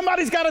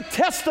 Somebody's got to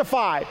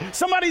testify.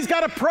 Somebody's got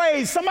to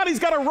praise. Somebody's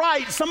got to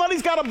write.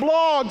 Somebody's got to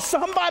blog.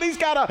 Somebody's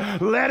got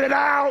to let it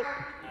out.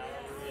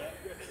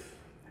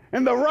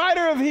 And the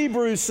writer of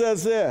Hebrews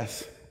says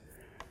this,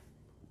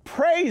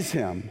 praise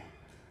him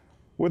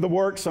with the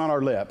works on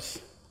our lips.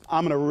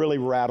 I'm going to really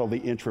rattle the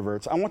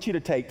introverts. I want you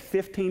to take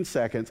 15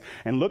 seconds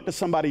and look to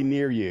somebody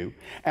near you,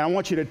 and I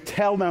want you to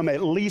tell them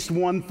at least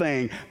one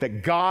thing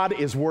that God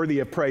is worthy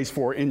of praise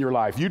for in your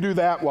life. You do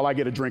that while I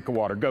get a drink of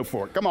water. Go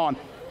for it. Come on.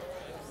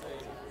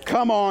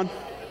 Come on.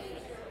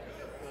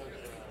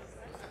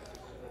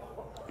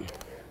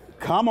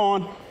 Come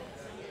on.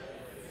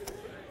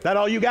 That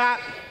all you got?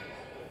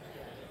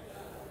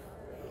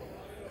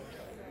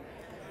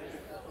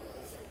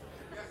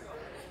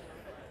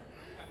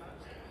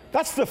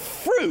 That's the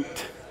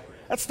fruit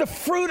That's the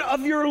fruit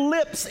of your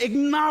lips,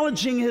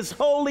 acknowledging his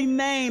holy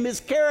name,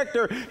 his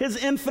character, his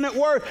infinite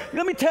worth.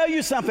 Let me tell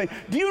you something.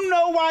 Do you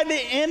know why the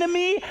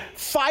enemy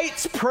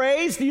fights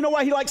praise? Do you know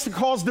why he likes to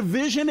cause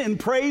division in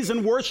praise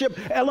and worship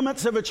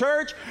elements of a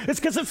church? It's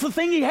because it's the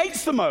thing he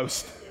hates the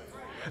most.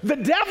 The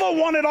devil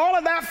wanted all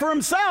of that for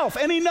himself,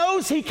 and he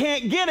knows he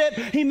can't get it.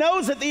 He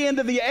knows at the end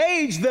of the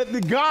age that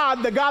the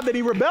God that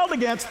he rebelled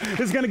against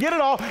is going to get it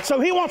all, so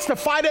he wants to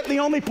fight it the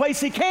only place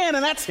he can,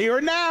 and that's here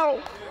and now.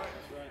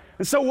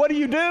 And so what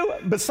do?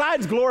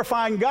 Besides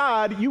glorifying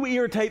God, you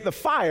irritate the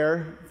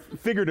fire,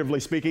 figuratively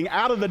speaking,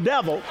 out of the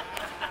devil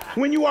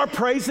when you are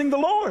praising the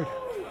Lord.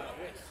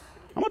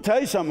 I'm going to tell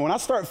you something. When I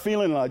start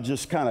feeling like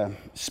just kind of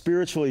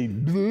spiritually,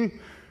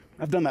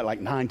 I've done that like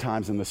 9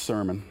 times in this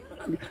sermon.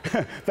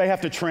 They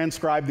have to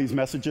transcribe these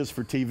messages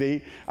for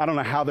TV. I don't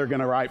know how they're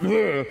going to write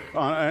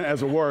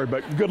as a word,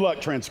 but good luck,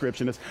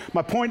 transcriptionists.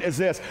 My point is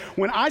this.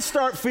 When I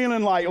start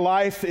feeling like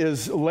life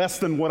is less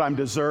than what I'm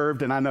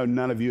deserved, and I know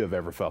none of you have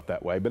ever felt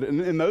that way, but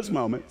in those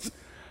moments,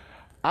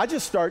 I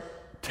just start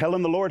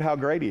telling the Lord how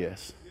great he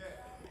is.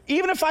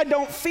 Even if I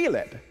don't feel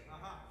it,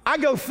 I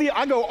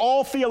go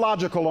all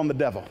theological on the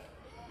devil.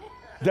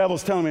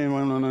 Devil's telling me,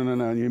 well,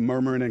 no, you're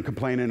murmuring and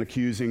complaining and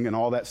accusing and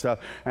all that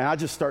stuff. And I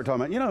just start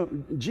talking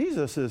about,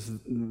 Jesus is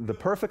the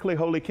perfectly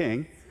holy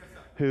king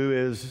who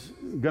is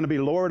going to be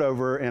Lord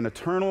over an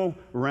eternal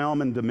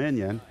realm and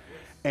dominion.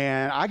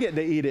 And I get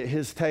to eat at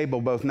his table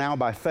both now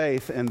by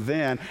faith and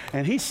then.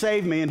 And he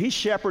saved me, and he's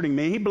shepherding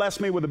me. He blessed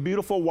me with a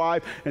beautiful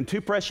wife and 2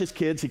 precious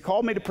kids. He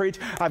called me to preach.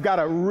 I've got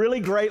a really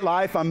great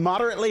life. I'm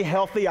moderately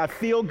healthy. I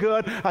feel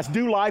good. I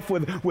do life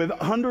with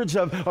hundreds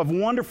of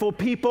wonderful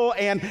people.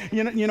 And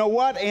you know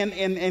what?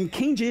 And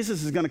King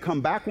Jesus is going to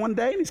come back one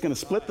day, and he's going to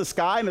split the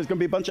sky, and there's going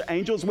to be a bunch of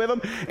angels with him.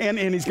 And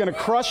he's going to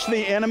crush the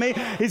enemy.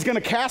 He's going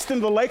to cast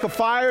into the lake of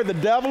fire the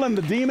devil and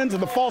the demons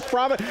and the false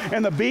prophet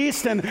and the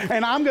beast. And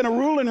I'm going to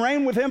rule and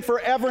reign with him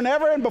forever and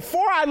ever. And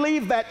before I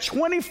leave that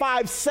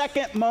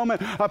 25-second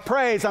moment of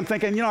praise, I'm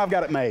thinking, I've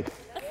got it made.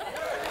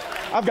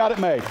 I've got it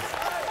made.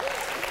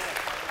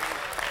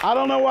 I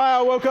don't know why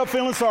I woke up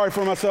feeling sorry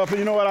for myself, but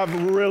you know what?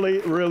 I've really,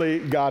 really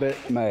got it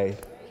made.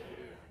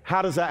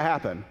 How does that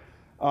happen?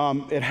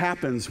 It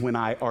happens when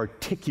I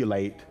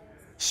articulate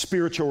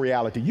spiritual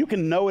reality. You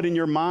can know it in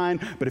your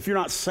mind, but if you're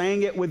not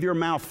saying it with your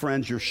mouth,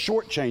 friends, you're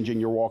shortchanging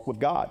your walk with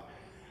God.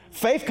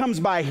 Faith comes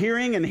by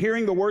hearing, and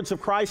hearing the words of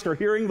Christ or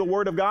hearing the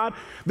word of God.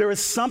 There is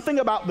something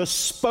about the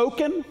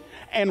spoken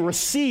and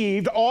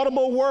received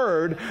audible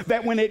word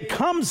that when it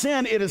comes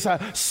in, it is a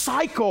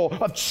cycle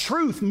of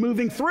truth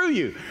moving through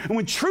you. And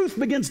when truth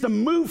begins to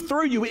move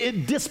through you,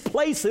 it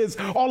displaces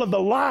all of the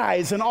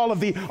lies and all of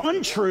the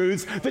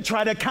untruths that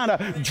try to kind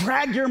of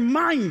drag your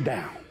mind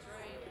down.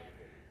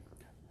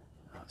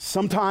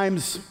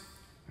 Sometimes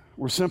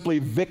we're simply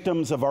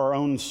victims of our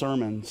own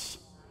sermons.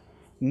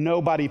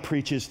 Nobody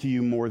preaches to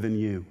you more than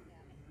you.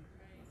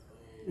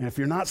 And if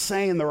you're not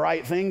saying the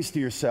right things to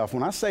yourself,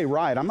 when I say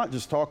right, I'm not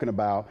just talking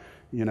about,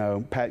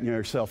 patting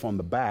yourself on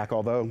the back,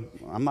 although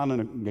I'm not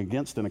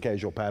against an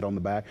occasional pat on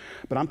the back,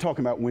 but I'm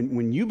talking about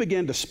when you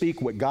begin to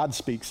speak what God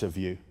speaks of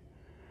you,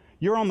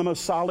 you're on the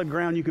most solid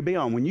ground you could be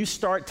on. When you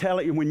start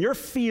when your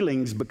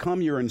feelings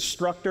become your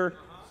instructor,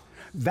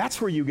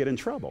 that's where you get in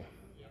trouble.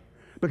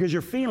 Because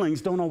your feelings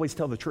don't always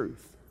tell the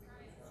truth.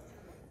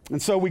 And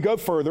so we go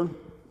further.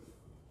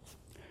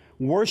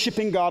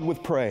 Worshiping God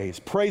with praise.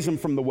 Praise him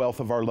from the wealth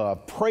of our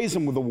love. Praise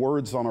him with the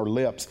words on our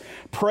lips.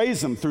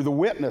 Praise him through the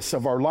witness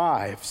of our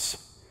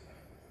lives.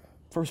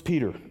 1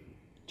 Peter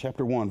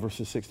chapter 1,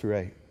 verses 6 through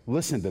 8.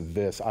 Listen to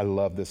this. I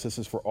love this. This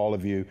is for all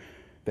of you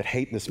that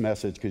hate this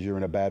message because you're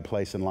in a bad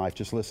place in life.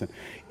 Just listen.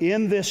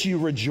 In this you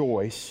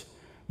rejoice,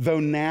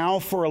 though now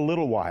for a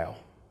little while,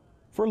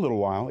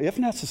 if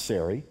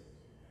necessary,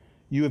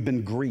 you have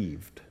been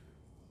grieved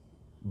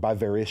by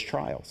various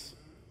trials,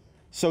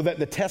 so that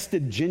the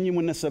tested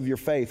genuineness of your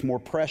faith, more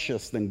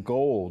precious than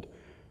gold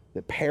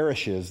that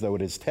perishes though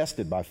it is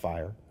tested by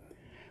fire,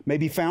 may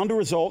be found to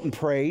result in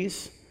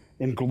praise,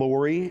 in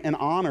glory, and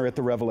honor at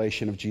the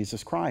revelation of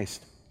Jesus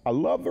Christ. I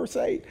love verse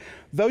 8.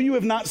 Though you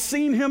have not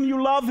seen him, you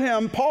love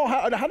him. Paul,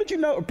 how did you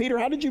know? Peter,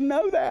 how did you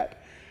know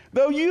that?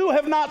 Though you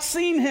have not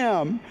seen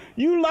him,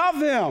 you love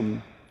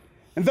him.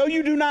 And though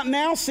you do not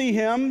now see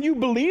him, you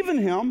believe in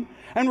him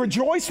and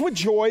rejoice with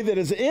joy that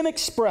is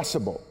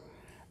inexpressible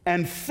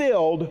and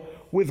filled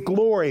with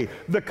glory.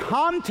 The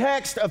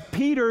context of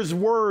Peter's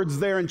words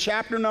there in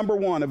chapter number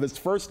 1 of his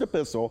first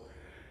epistle,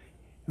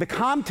 the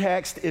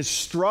context is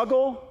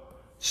struggle,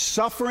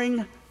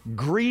 suffering,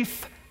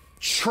 grief,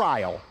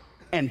 trial,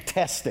 and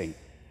testing.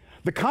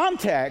 The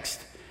context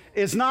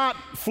is not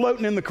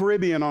floating in the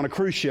Caribbean on a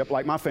cruise ship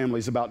like my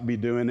family's about to be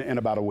doing in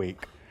about a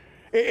week.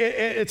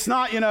 It's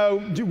not,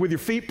 with your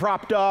feet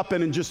propped up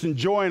and just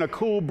enjoying a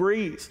cool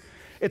breeze.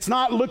 It's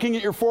not looking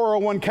at your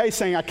 401k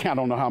saying, I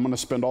don't know how I'm going to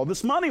spend all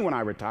this money when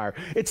I retire.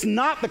 It's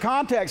not the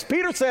context.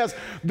 Peter says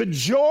the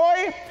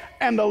joy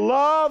and the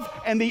love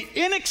and the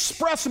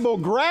inexpressible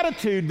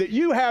gratitude that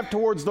you have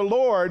towards the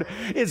Lord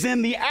is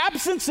in the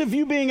absence of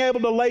you being able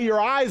to lay your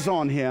eyes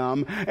on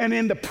him and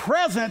in the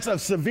presence of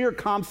severe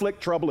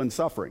conflict, trouble, and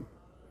suffering.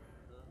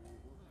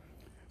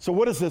 So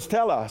what does this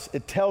tell us?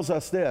 It tells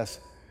us this,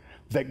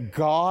 that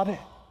God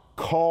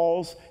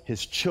calls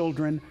his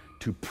children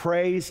to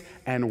praise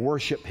and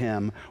worship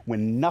him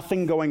when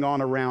nothing going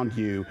on around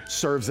you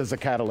serves as a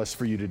catalyst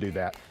for you to do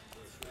that.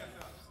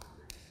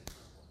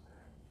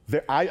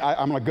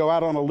 I'm going to go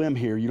out on a limb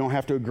here. You don't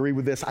have to agree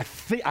with this. I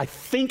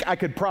think I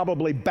could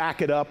probably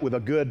back it up with a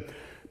good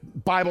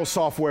Bible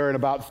software in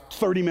about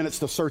 30 minutes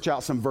to search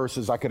out some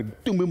verses. I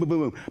could boom, boom, boom,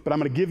 boom, but I'm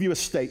going to give you a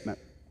statement.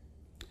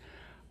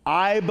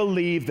 I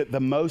believe that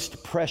the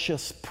most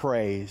precious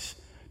praise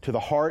to the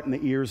heart and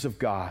the ears of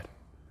God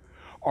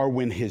are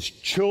when his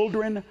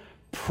children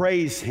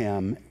praise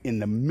him in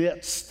the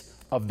midst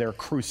of their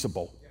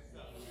crucible,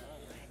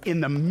 in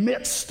the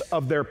midst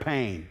of their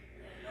pain.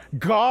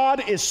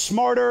 God is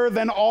smarter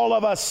than all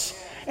of us,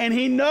 and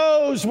he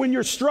knows when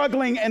you're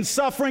struggling and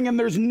suffering and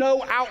there's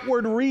no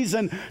outward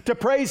reason to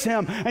praise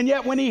him. And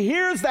yet when he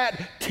hears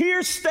that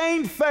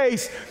tear-stained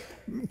face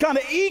kind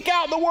of eke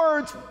out the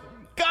words,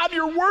 God,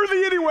 you're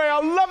worthy anyway. I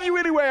love you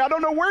anyway. I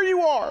don't know where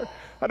you are.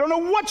 I don't know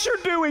what you're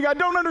doing. I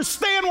don't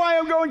understand why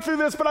I'm going through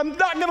this, but I'm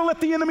not going to let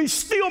the enemy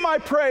steal my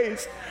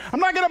praise. I'm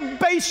not going to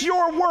base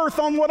your worth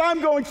on what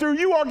I'm going through.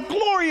 You are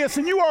glorious,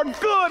 and you are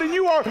good, and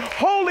you are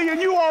holy,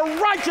 and you are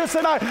righteous,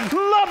 and I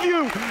love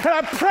you, and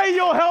I pray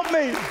you'll help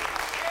me.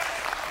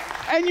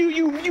 And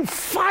you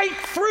fight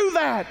through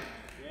that.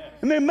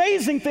 And the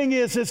amazing thing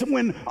is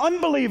when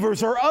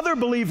unbelievers or other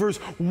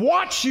believers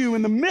watch you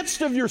in the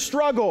midst of your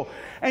struggle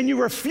and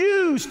you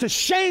refuse to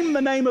shame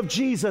the name of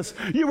Jesus,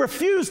 you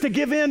refuse to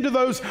give in to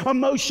those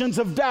emotions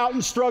of doubt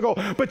and struggle,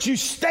 but you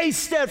stay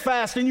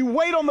steadfast and you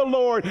wait on the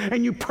Lord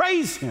and you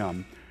praise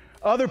him,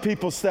 other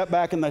people step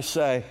back and they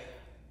say,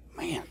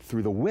 man,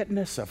 through the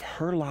witness of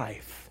her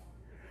life,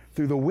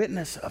 through the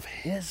witness of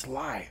his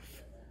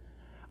life,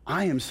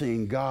 I am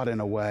seeing God in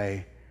a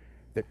way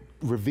that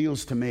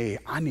reveals to me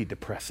I need to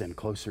press in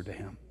closer to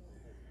him.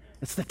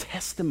 It's the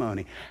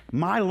testimony.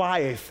 My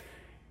life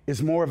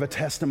is more of a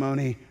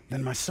testimony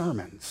than my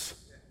sermons.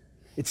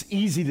 It's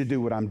easy to do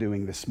what I'm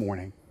doing this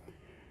morning.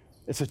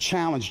 It's a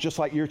challenge, just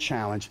like your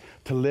challenge,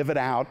 to live it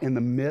out in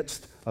the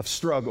midst of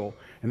struggle.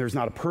 And there's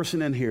not a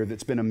person in here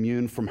that's been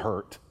immune from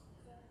hurt.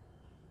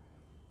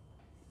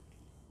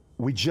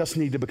 We just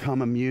need to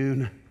become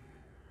immune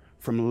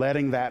from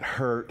letting that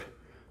hurt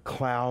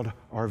cloud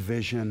our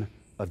vision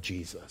of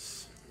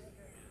Jesus.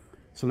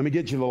 So let me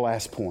get you to the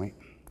last point.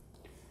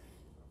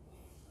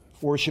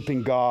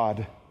 Worshiping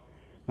God,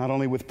 not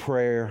only with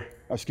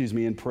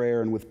in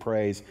prayer and with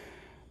praise,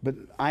 but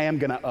I am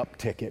going to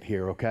uptick it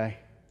here, okay?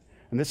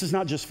 And this is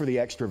not just for the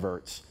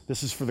extroverts.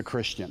 This is for the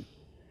Christian.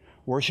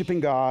 Worshiping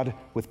God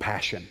with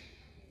passion.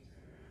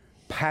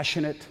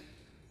 Passionate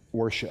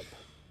worship.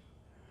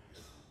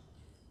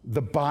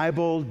 The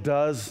Bible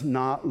does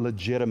not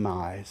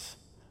legitimize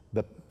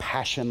the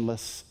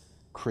passionless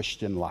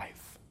Christian life.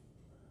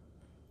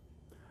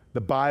 The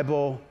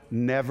Bible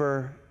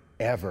never,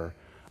 ever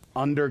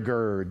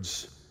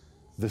undergirds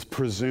this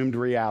presumed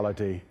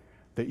reality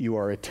that you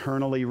are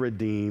eternally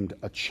redeemed,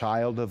 a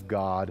child of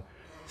God,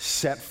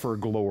 set for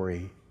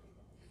glory,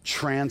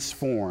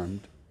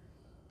 transformed,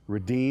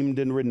 redeemed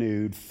and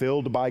renewed,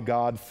 filled by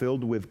God,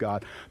 filled with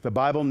God. The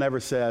Bible never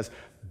says,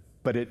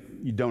 but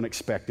you don't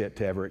expect it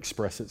to ever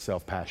express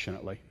itself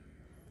passionately.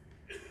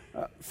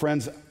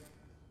 Friends,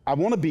 I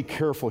want to be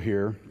careful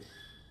here.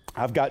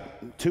 I've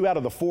got 2 out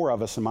of the 4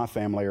 of us in my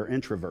family are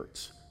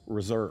introverts,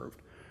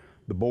 reserved.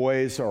 The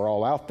boys are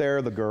all out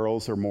there. The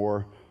girls are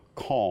more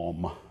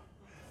calm.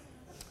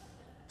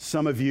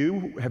 Some of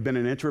you have been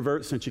an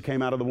introvert since you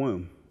came out of the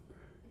womb.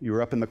 You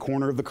were up in the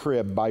corner of the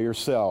crib by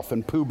yourself,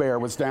 and Pooh Bear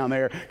was down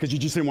there because you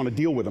just didn't want to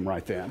deal with him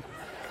right then.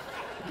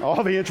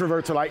 All the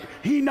introverts are like,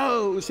 he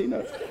knows.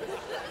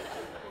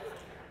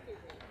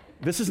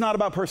 This is not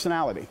about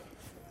personality.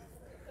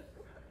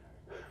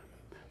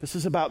 This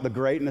is about the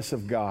greatness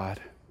of God,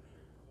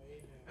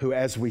 who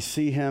as we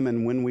see him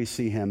and when we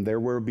see him, there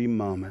will be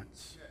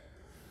moments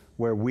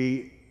where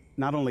we,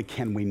 not only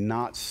can we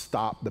not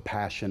stop the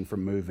passion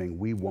from moving,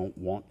 we won't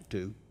want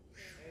to.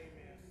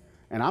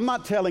 And I'm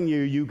not telling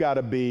you got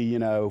to be,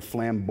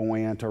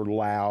 flamboyant or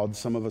loud.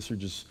 Some of us are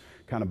just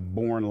kind of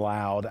born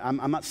loud.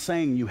 I'm not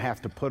saying you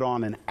have to put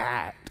on an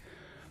act.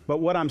 But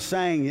what I'm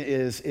saying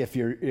is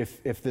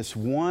if this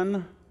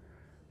one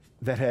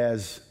that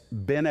has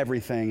been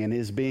everything and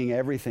is being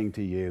everything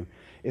to you,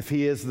 if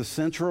he is the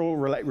central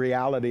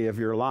reality of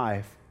your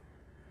life,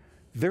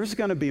 there's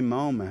going to be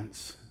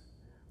moments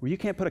where you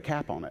can't put a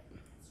cap on it.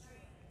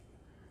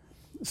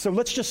 So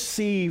let's just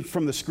see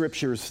from the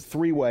scriptures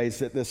 3 ways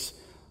that this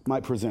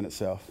might present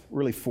itself.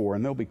 Really 4,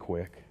 and they'll be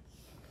quick.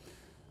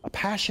 A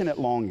passionate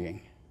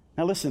longing.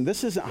 Now listen,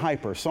 this isn't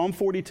hyper. Psalm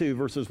 42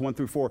 verses 1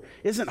 through 4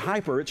 isn't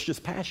hyper, it's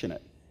just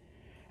passionate.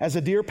 As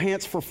a deer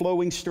pants for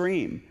flowing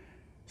stream,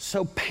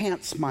 so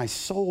pants my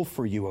soul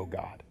for you, O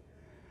God.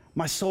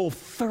 My soul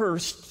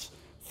thirsts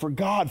for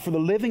God, for the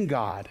living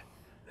God.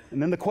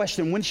 And then the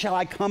question, when shall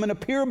I come and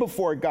appear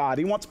before God?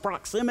 He wants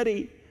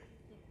proximity.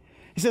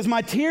 He says,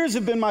 my tears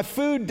have been my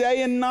food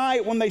day and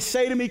night when they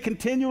say to me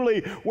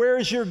continually, where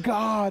is your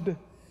God?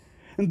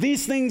 And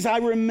these things I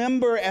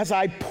remember as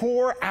I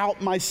pour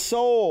out my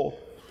soul.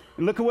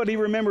 And look at what he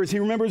remembers. He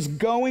remembers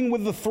going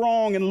with the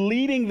throng and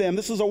leading them.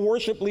 This is a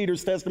worship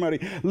leader's testimony.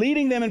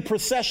 Leading them in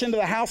procession to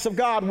the house of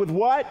God with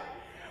what?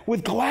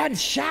 With glad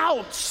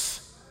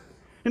shouts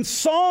and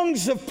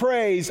songs of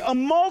praise. A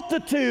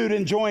multitude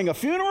enjoying a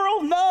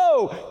funeral?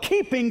 No,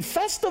 keeping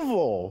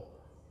festival.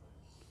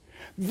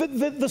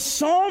 The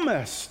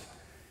psalmist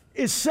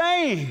is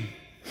saying,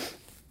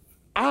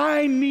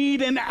 I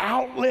need an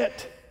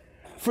outlet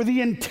for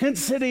the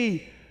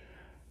intensity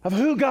of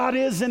who God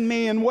is in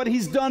me and what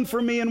he's done for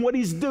me and what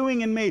he's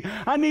doing in me.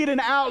 I need an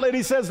outlet.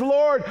 He says,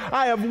 Lord,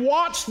 I have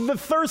watched the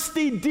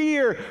thirsty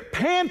deer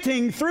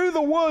panting through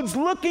the woods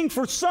looking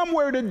for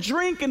somewhere to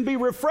drink and be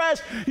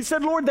refreshed. He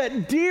said, Lord,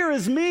 that deer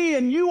is me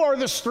and you are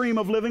the stream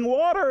of living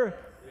water.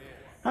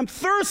 I'm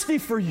thirsty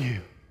for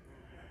you.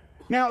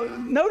 Now,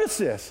 notice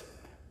this.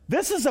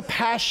 This is a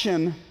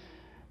passion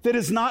that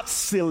is not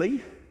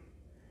silly.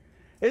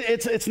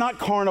 It's not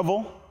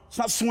carnival. It's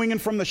not swinging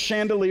from the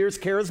chandeliers,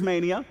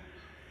 charismania.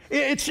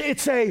 It's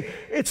the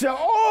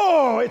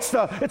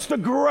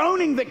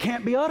groaning that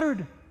can't be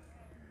uttered.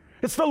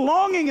 It's the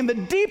longing and the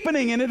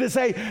deepening, and it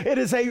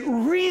is a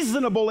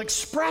reasonable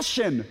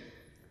expression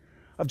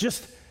of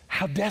just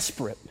how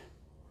desperate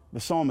the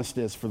psalmist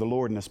is for the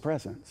Lord in his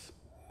presence.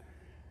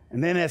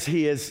 And then as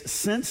he is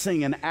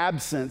sensing an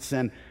absence,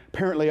 and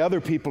apparently other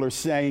people are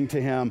saying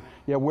to him,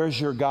 yeah, where's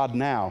your God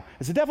now?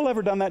 Has the devil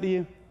ever done that to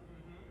you?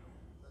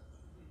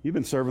 You've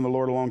been serving the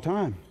Lord a long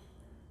time,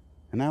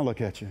 and now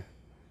look at you.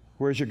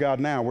 Where's your God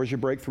now? Where's your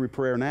breakthrough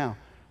prayer now?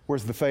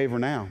 Where's the favor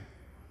now?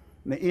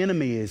 And the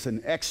enemy is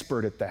an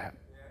expert at that.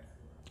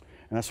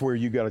 And that's where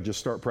you got to just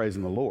start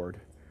praising the Lord.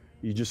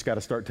 You just got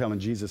to start telling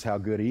Jesus how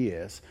good he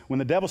is. When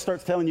the devil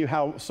starts telling you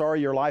how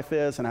sorry your life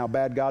is and how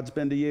bad God's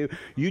been to you,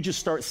 you just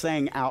start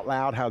saying out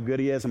loud how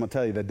good he is. I'm going to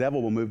tell you, the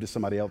devil will move to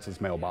somebody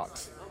else's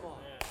mailbox.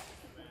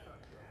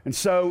 And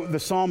so the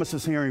psalmist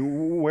is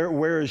hearing,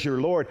 where is your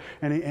Lord?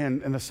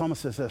 And the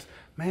psalmist says this,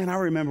 man, I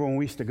remember when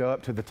we used to go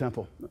up to the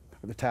temple, or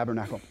the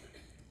tabernacle,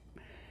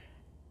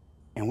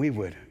 and we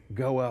would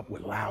go up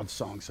with loud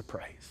songs of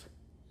praise.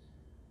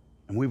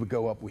 And we would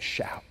go up with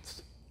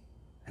shouts.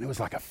 And it was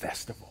like a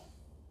festival.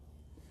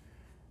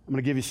 I'm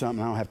going to give you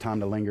something. I don't have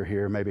time to linger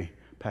here. Maybe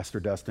Pastor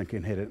Dustin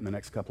can hit it in the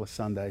next couple of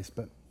Sundays.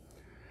 But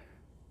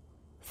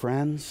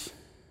friends,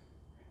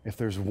 if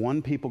there's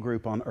one people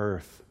group on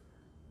earth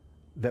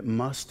that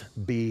must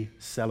be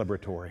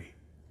celebratory,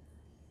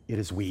 it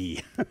is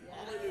we.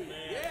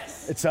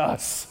 It's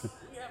us.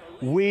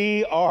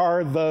 We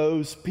are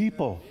those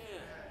people.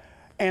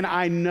 And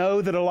I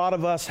know that a lot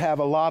of us have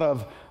a lot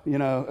of,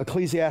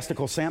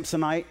 ecclesiastical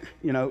Samsonite,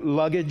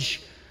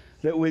 luggage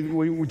that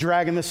we're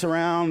dragging this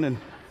around, and,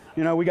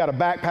 we got a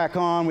backpack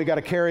on, we got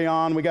a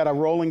carry-on, we got a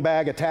rolling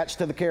bag attached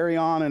to the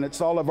carry-on, and it's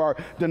all of our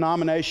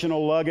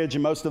denominational luggage,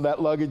 and most of that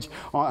luggage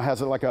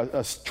has like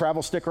a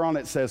travel sticker on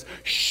it that says,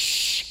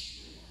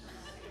 shh.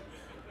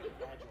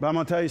 But I'm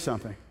going to tell you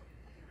something.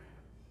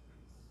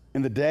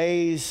 In the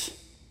days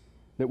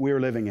that we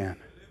are living in,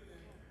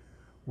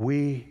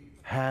 we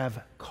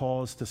have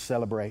cause to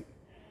celebrate.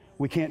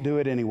 We can't do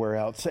it anywhere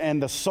else.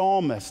 And the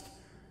psalmist,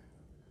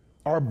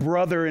 our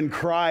brother in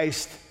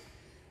Christ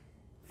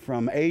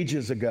from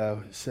ages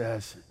ago,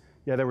 says,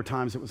 yeah, there were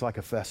times it was like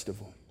a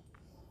festival.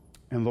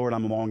 And Lord,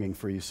 I'm longing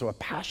for you. So a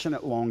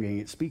passionate longing,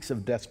 it speaks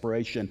of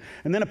desperation.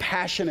 And then a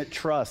passionate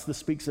trust, this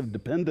speaks of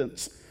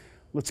dependence.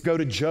 Let's go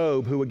to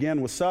Job, who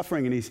again was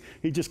suffering, and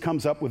he just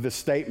comes up with this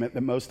statement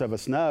that most of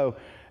us know.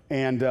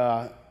 And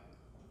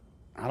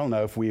I don't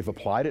know if we've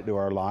applied it to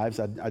our lives.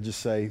 I just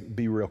say,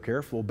 be real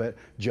careful. But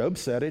Job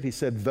said it. He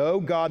said, though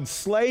God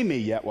slay me,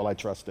 yet will I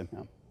trust in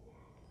him.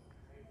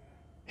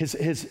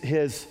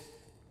 His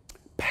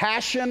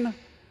passion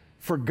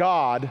for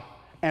God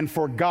and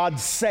for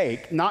God's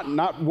sake,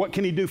 not what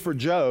can he do for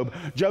Job.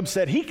 Job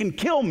said, he can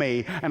kill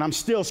me, and I'm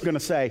still going to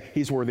say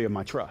he's worthy of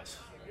my trust.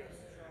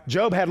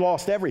 Job had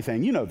lost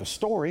everything. You know the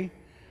story.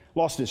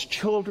 Lost his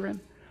children,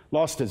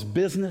 lost his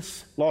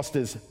business, lost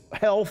his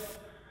health,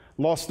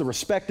 lost the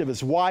respect of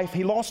his wife.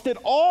 He lost it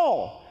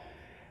all.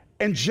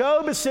 And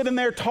Job is sitting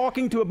there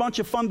talking to a bunch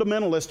of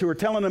fundamentalists who are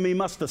telling him he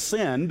must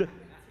ascend.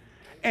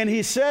 And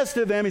he says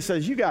to them, he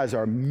says, you guys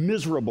are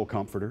miserable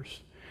comforters.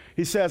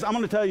 He says, I'm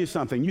going to tell you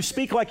something. You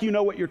speak like you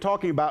know what you're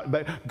talking about,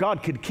 but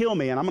God could kill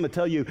me, and I'm going to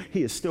tell you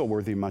he is still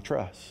worthy of my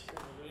trust.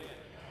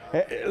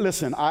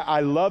 Listen,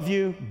 I love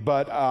you,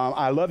 but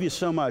I love you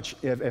so much.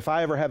 If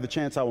I ever have the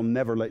chance, I will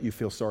never let you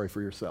feel sorry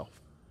for yourself.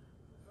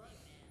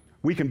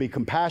 We can be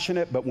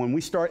compassionate, but when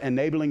we start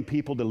enabling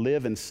people to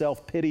live in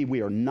self-pity,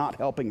 we are not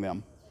helping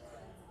them.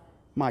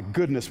 My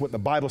goodness, what the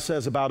Bible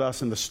says about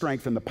us and the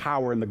strength and the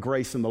power and the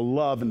grace and the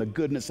love and the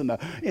goodness and the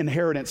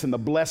inheritance and the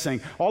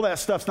blessing. All that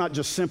stuff's not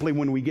just simply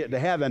when we get to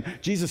heaven.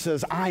 Jesus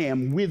says, I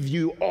am with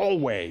you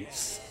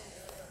always.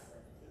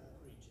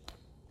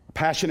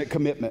 Passionate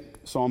commitment,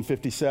 Psalm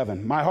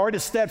 57. My heart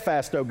is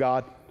steadfast, O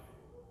God.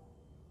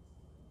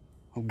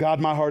 Oh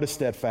God, my heart is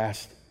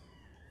steadfast.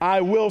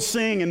 I will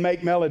sing and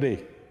make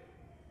melody.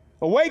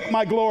 Awake,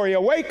 my glory.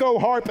 Awake, O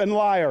harp and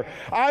lyre.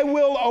 I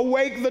will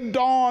awake the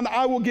dawn.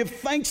 I will give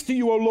thanks to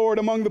you, O Lord,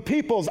 among the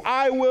peoples.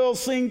 I will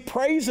sing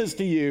praises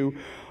to you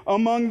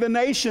among the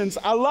nations.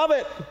 I love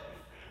it.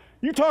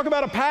 You talk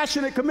about a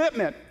passionate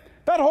commitment.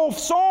 That whole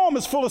psalm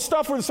is full of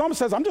stuff where the psalmist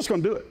says, I'm just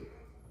going to do it.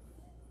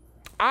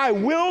 I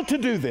will to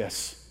do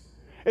this.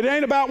 It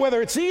ain't about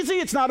whether it's easy.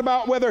 It's not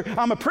about whether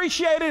I'm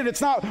appreciated. It's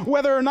not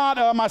whether or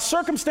not my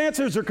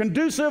circumstances are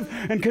conducive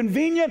and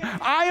convenient.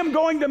 I am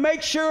going to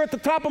make sure at the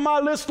top of my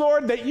list,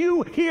 Lord, that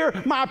you hear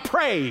my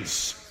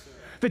praise,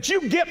 that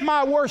you get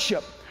my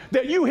worship,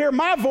 that you hear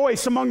my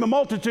voice among the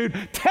multitude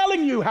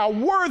telling you how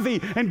worthy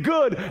and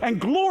good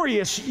and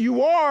glorious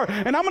you are.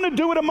 And I'm going to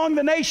do it among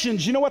the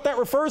nations. You know what that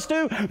refers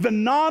to? The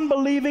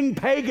non-believing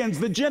pagans,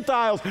 the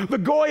Gentiles, the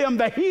Goyim,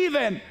 the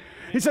heathen.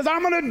 He says,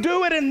 I'm going to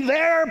do it in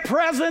their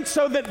presence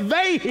so that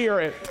they hear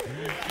it.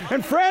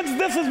 And friends,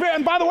 this is,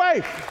 and by the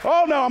way,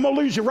 oh no, I'm going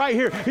to lose you right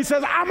here. He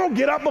says, I'm going to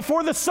get up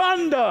before the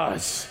sun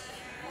does.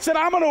 He said,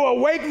 I'm going to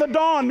awake the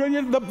dawn.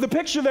 The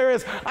picture there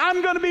is,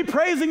 I'm going to be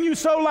praising you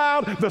so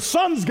loud, the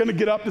sun's going to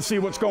get up to see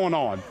what's going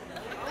on.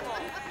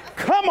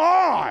 Come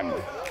on.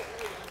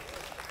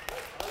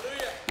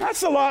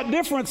 That's a lot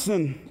different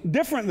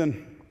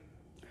than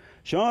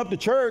showing up to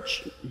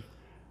church,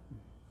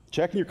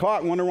 checking your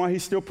clock, wondering why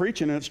he's still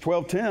preaching, and it's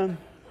 12:10.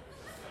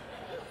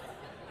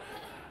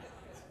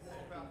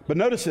 But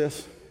notice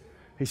this.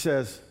 He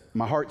says,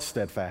 my heart's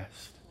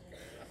steadfast.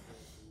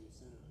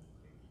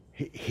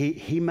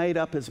 He made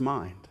up his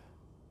mind.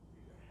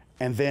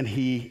 And then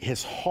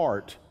his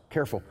heart,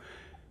 careful,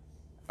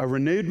 a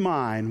renewed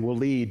mind will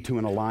lead to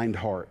an aligned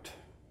heart.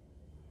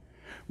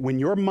 When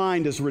your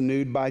mind is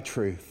renewed by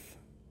truth,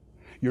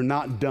 you're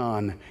not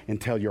done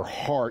until your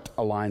heart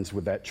aligns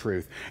with that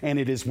truth. And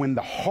it is when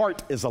the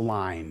heart is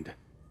aligned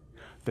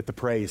that the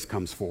praise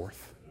comes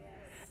forth.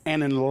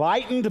 An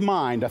enlightened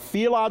mind, a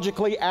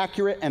theologically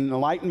accurate and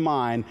enlightened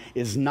mind,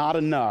 is not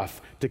enough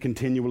to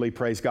continually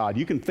praise God.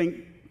 You can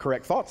think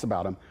correct thoughts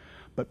about him,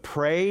 but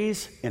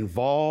praise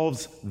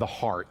involves the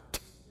heart.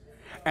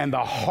 And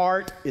the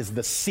heart is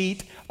the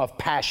seat of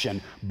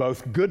passion,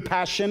 both good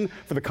passion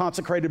for the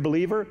consecrated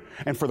believer,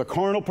 and for the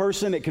carnal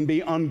person, it can be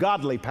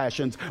ungodly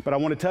passions. But I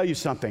want to tell you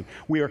something.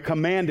 We are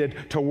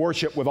commanded to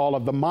worship with all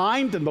of the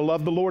mind and to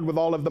love the Lord with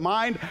all of the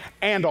mind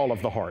and all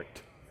of the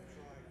heart.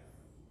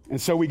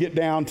 And so we get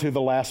down to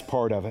the last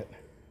part of it.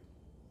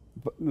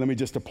 But let me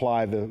just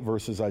apply the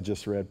verses I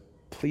just read.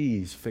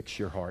 Please fix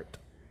your heart.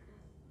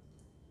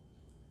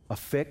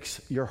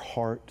 Affix your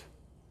heart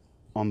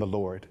on the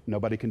Lord.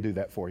 Nobody can do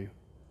that for you.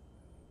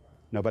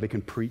 Nobody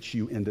can preach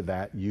you into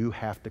that. You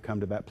have to come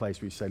to that place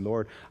where you say,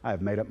 Lord, I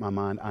have made up my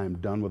mind. I am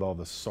done with all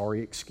the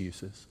sorry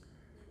excuses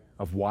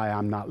of why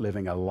I'm not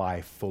living a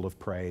life full of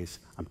praise.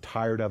 I'm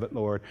tired of it,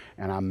 Lord,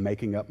 and I'm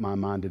making up my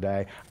mind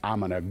today.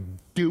 I'm going to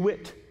do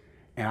it,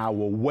 and I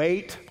will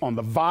wait on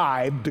the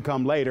vibe to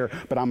come later,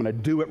 but I'm going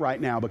to do it right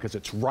now because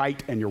it's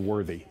right and you're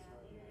worthy.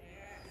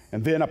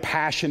 And then a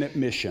passionate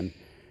mission.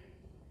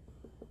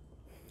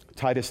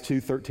 Titus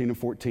 2:13 and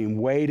 14,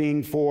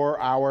 waiting for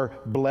our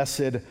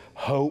blessed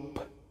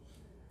hope,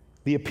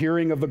 the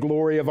appearing of the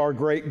glory of our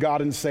great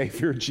God and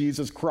Savior,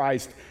 Jesus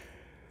Christ,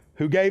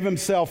 who gave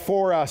himself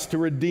for us to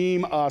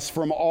redeem us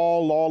from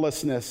all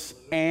lawlessness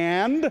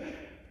and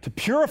to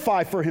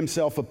purify for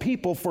himself a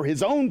people for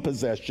his own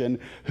possession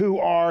who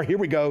are, here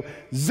we go,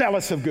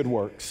 zealous of good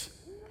works.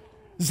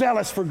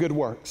 Zealous for good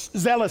works.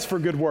 Zealous for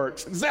good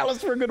works.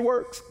 Zealous for good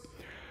works.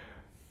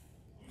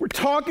 We're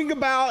talking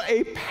about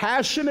a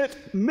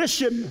passionate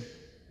mission.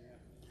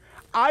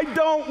 I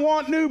don't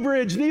want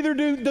Newbridge, neither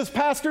does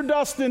Pastor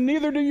Dustin,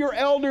 neither do your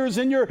elders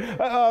and your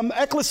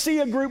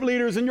ecclesia group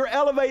leaders and your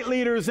Elevate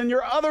leaders and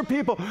your other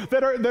people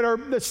that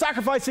are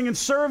sacrificing and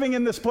serving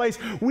in this place.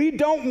 We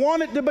don't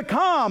want it to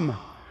become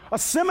a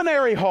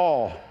seminary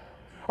hall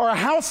or a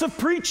house of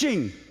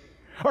preaching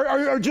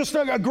or just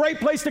a great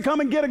place to come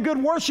and get a good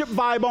worship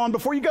vibe on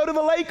before you go to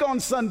the lake on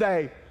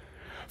Sunday.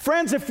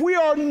 Friends, if we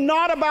are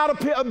not about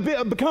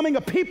becoming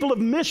a people of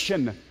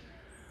mission,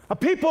 a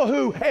people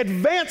who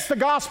advance the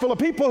gospel, a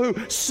people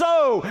who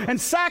sow and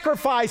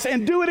sacrifice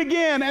and do it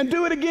again and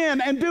do it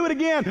again and do it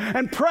again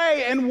and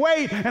pray and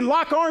wait and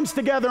lock arms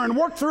together and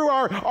work through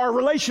our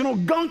relational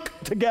gunk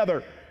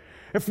together.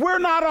 If we're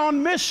not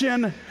on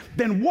mission,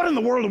 then what in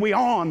the world are we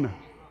on?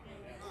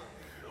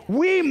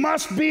 We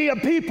must be a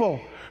people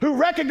who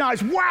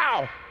recognize,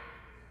 wow,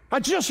 I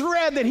just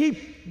read that he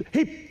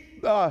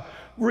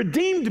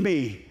redeemed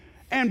me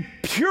and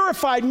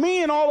purified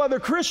me and all other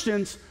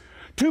Christians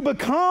to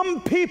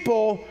become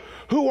people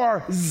who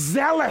are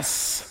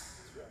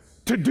zealous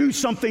to do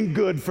something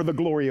good for the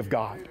glory of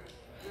God.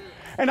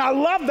 And I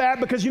love that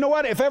because you know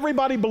what? If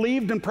everybody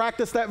believed and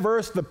practiced that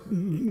verse, the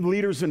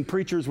leaders and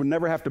preachers would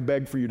never have to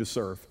beg for you to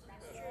serve.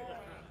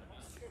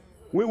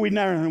 We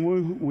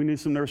need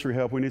some nursery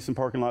help. We need some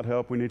parking lot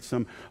help. We need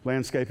some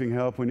landscaping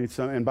help. We need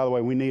some, and by the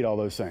way, we need all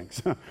those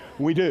things.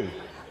 We do.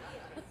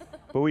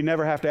 But we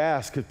never have to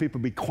ask because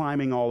people be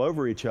climbing all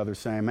over each other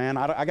saying, man,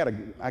 I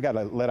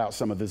gotta let out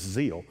some of this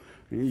zeal.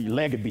 Your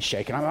leg would be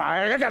shaking.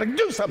 I got to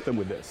do something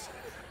with this.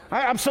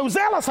 I'm so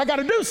zealous. I got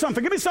to do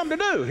something. Give me something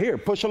to do. Here,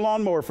 push a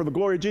lawnmower for the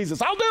glory of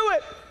Jesus. I'll do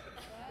it.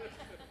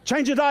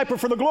 Change a diaper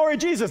for the glory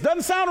of Jesus.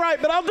 Doesn't sound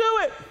right, but I'll do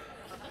it.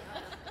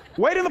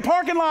 Wait in the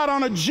parking lot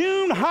on a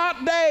June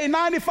hot day,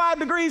 95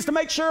 degrees, to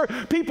make sure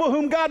people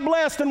whom God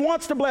blessed and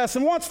wants to bless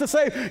and wants to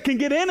save can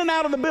get in and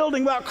out of the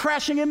building without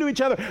crashing into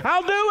each other.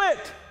 I'll do it.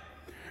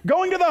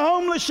 Going to the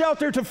homeless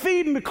shelter to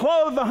feed and to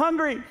clothe the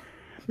hungry.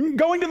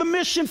 Going to the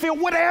mission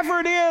field, whatever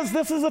it is,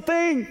 this is a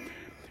thing.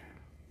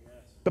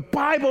 The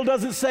Bible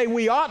doesn't say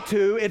we ought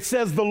to. It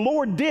says the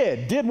Lord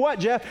did. Did what,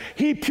 Jeff?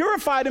 He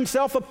purified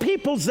himself of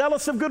people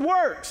zealous of good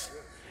works.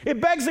 It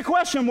begs the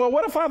question, well,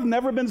 what if I've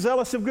never been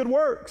zealous of good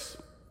works?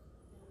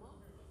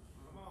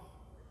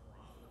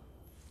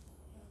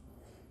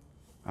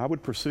 I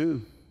would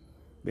pursue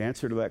the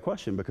answer to that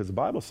question because the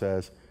Bible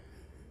says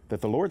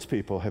that the Lord's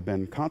people have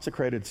been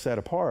consecrated, set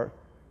apart,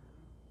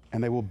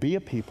 and they will be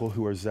a people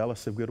who are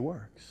zealous of good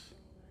works.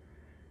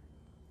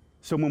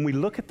 So when we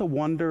look at the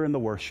wonder and the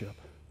worship,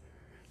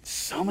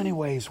 so many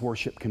ways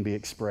worship can be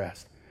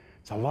expressed.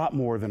 It's a lot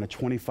more than a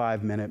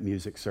 25-minute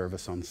music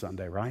service on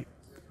Sunday, right?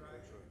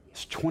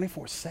 It's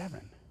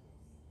 24/7.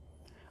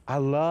 I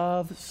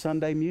love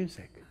Sunday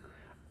music.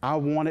 I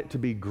want it to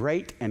be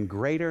great and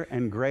greater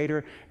and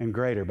greater and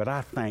greater, but I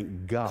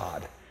thank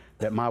God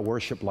that my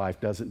worship life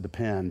doesn't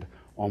depend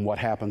on what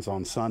happens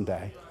on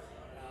Sunday.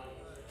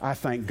 I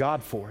thank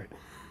God for it.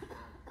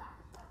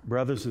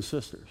 Brothers and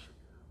sisters,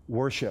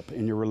 worship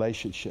in your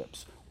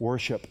relationships,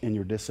 worship in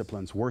your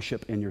disciplines,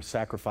 worship in your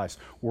sacrifice,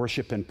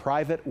 worship in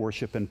private,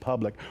 worship in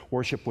public,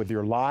 worship with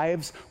your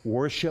lives,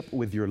 worship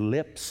with your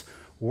lips.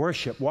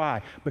 Worship,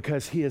 why?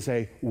 Because He is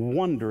a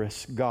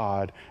wondrous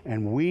God,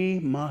 and we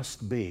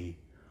must be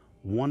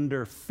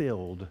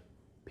wonder-filled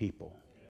people.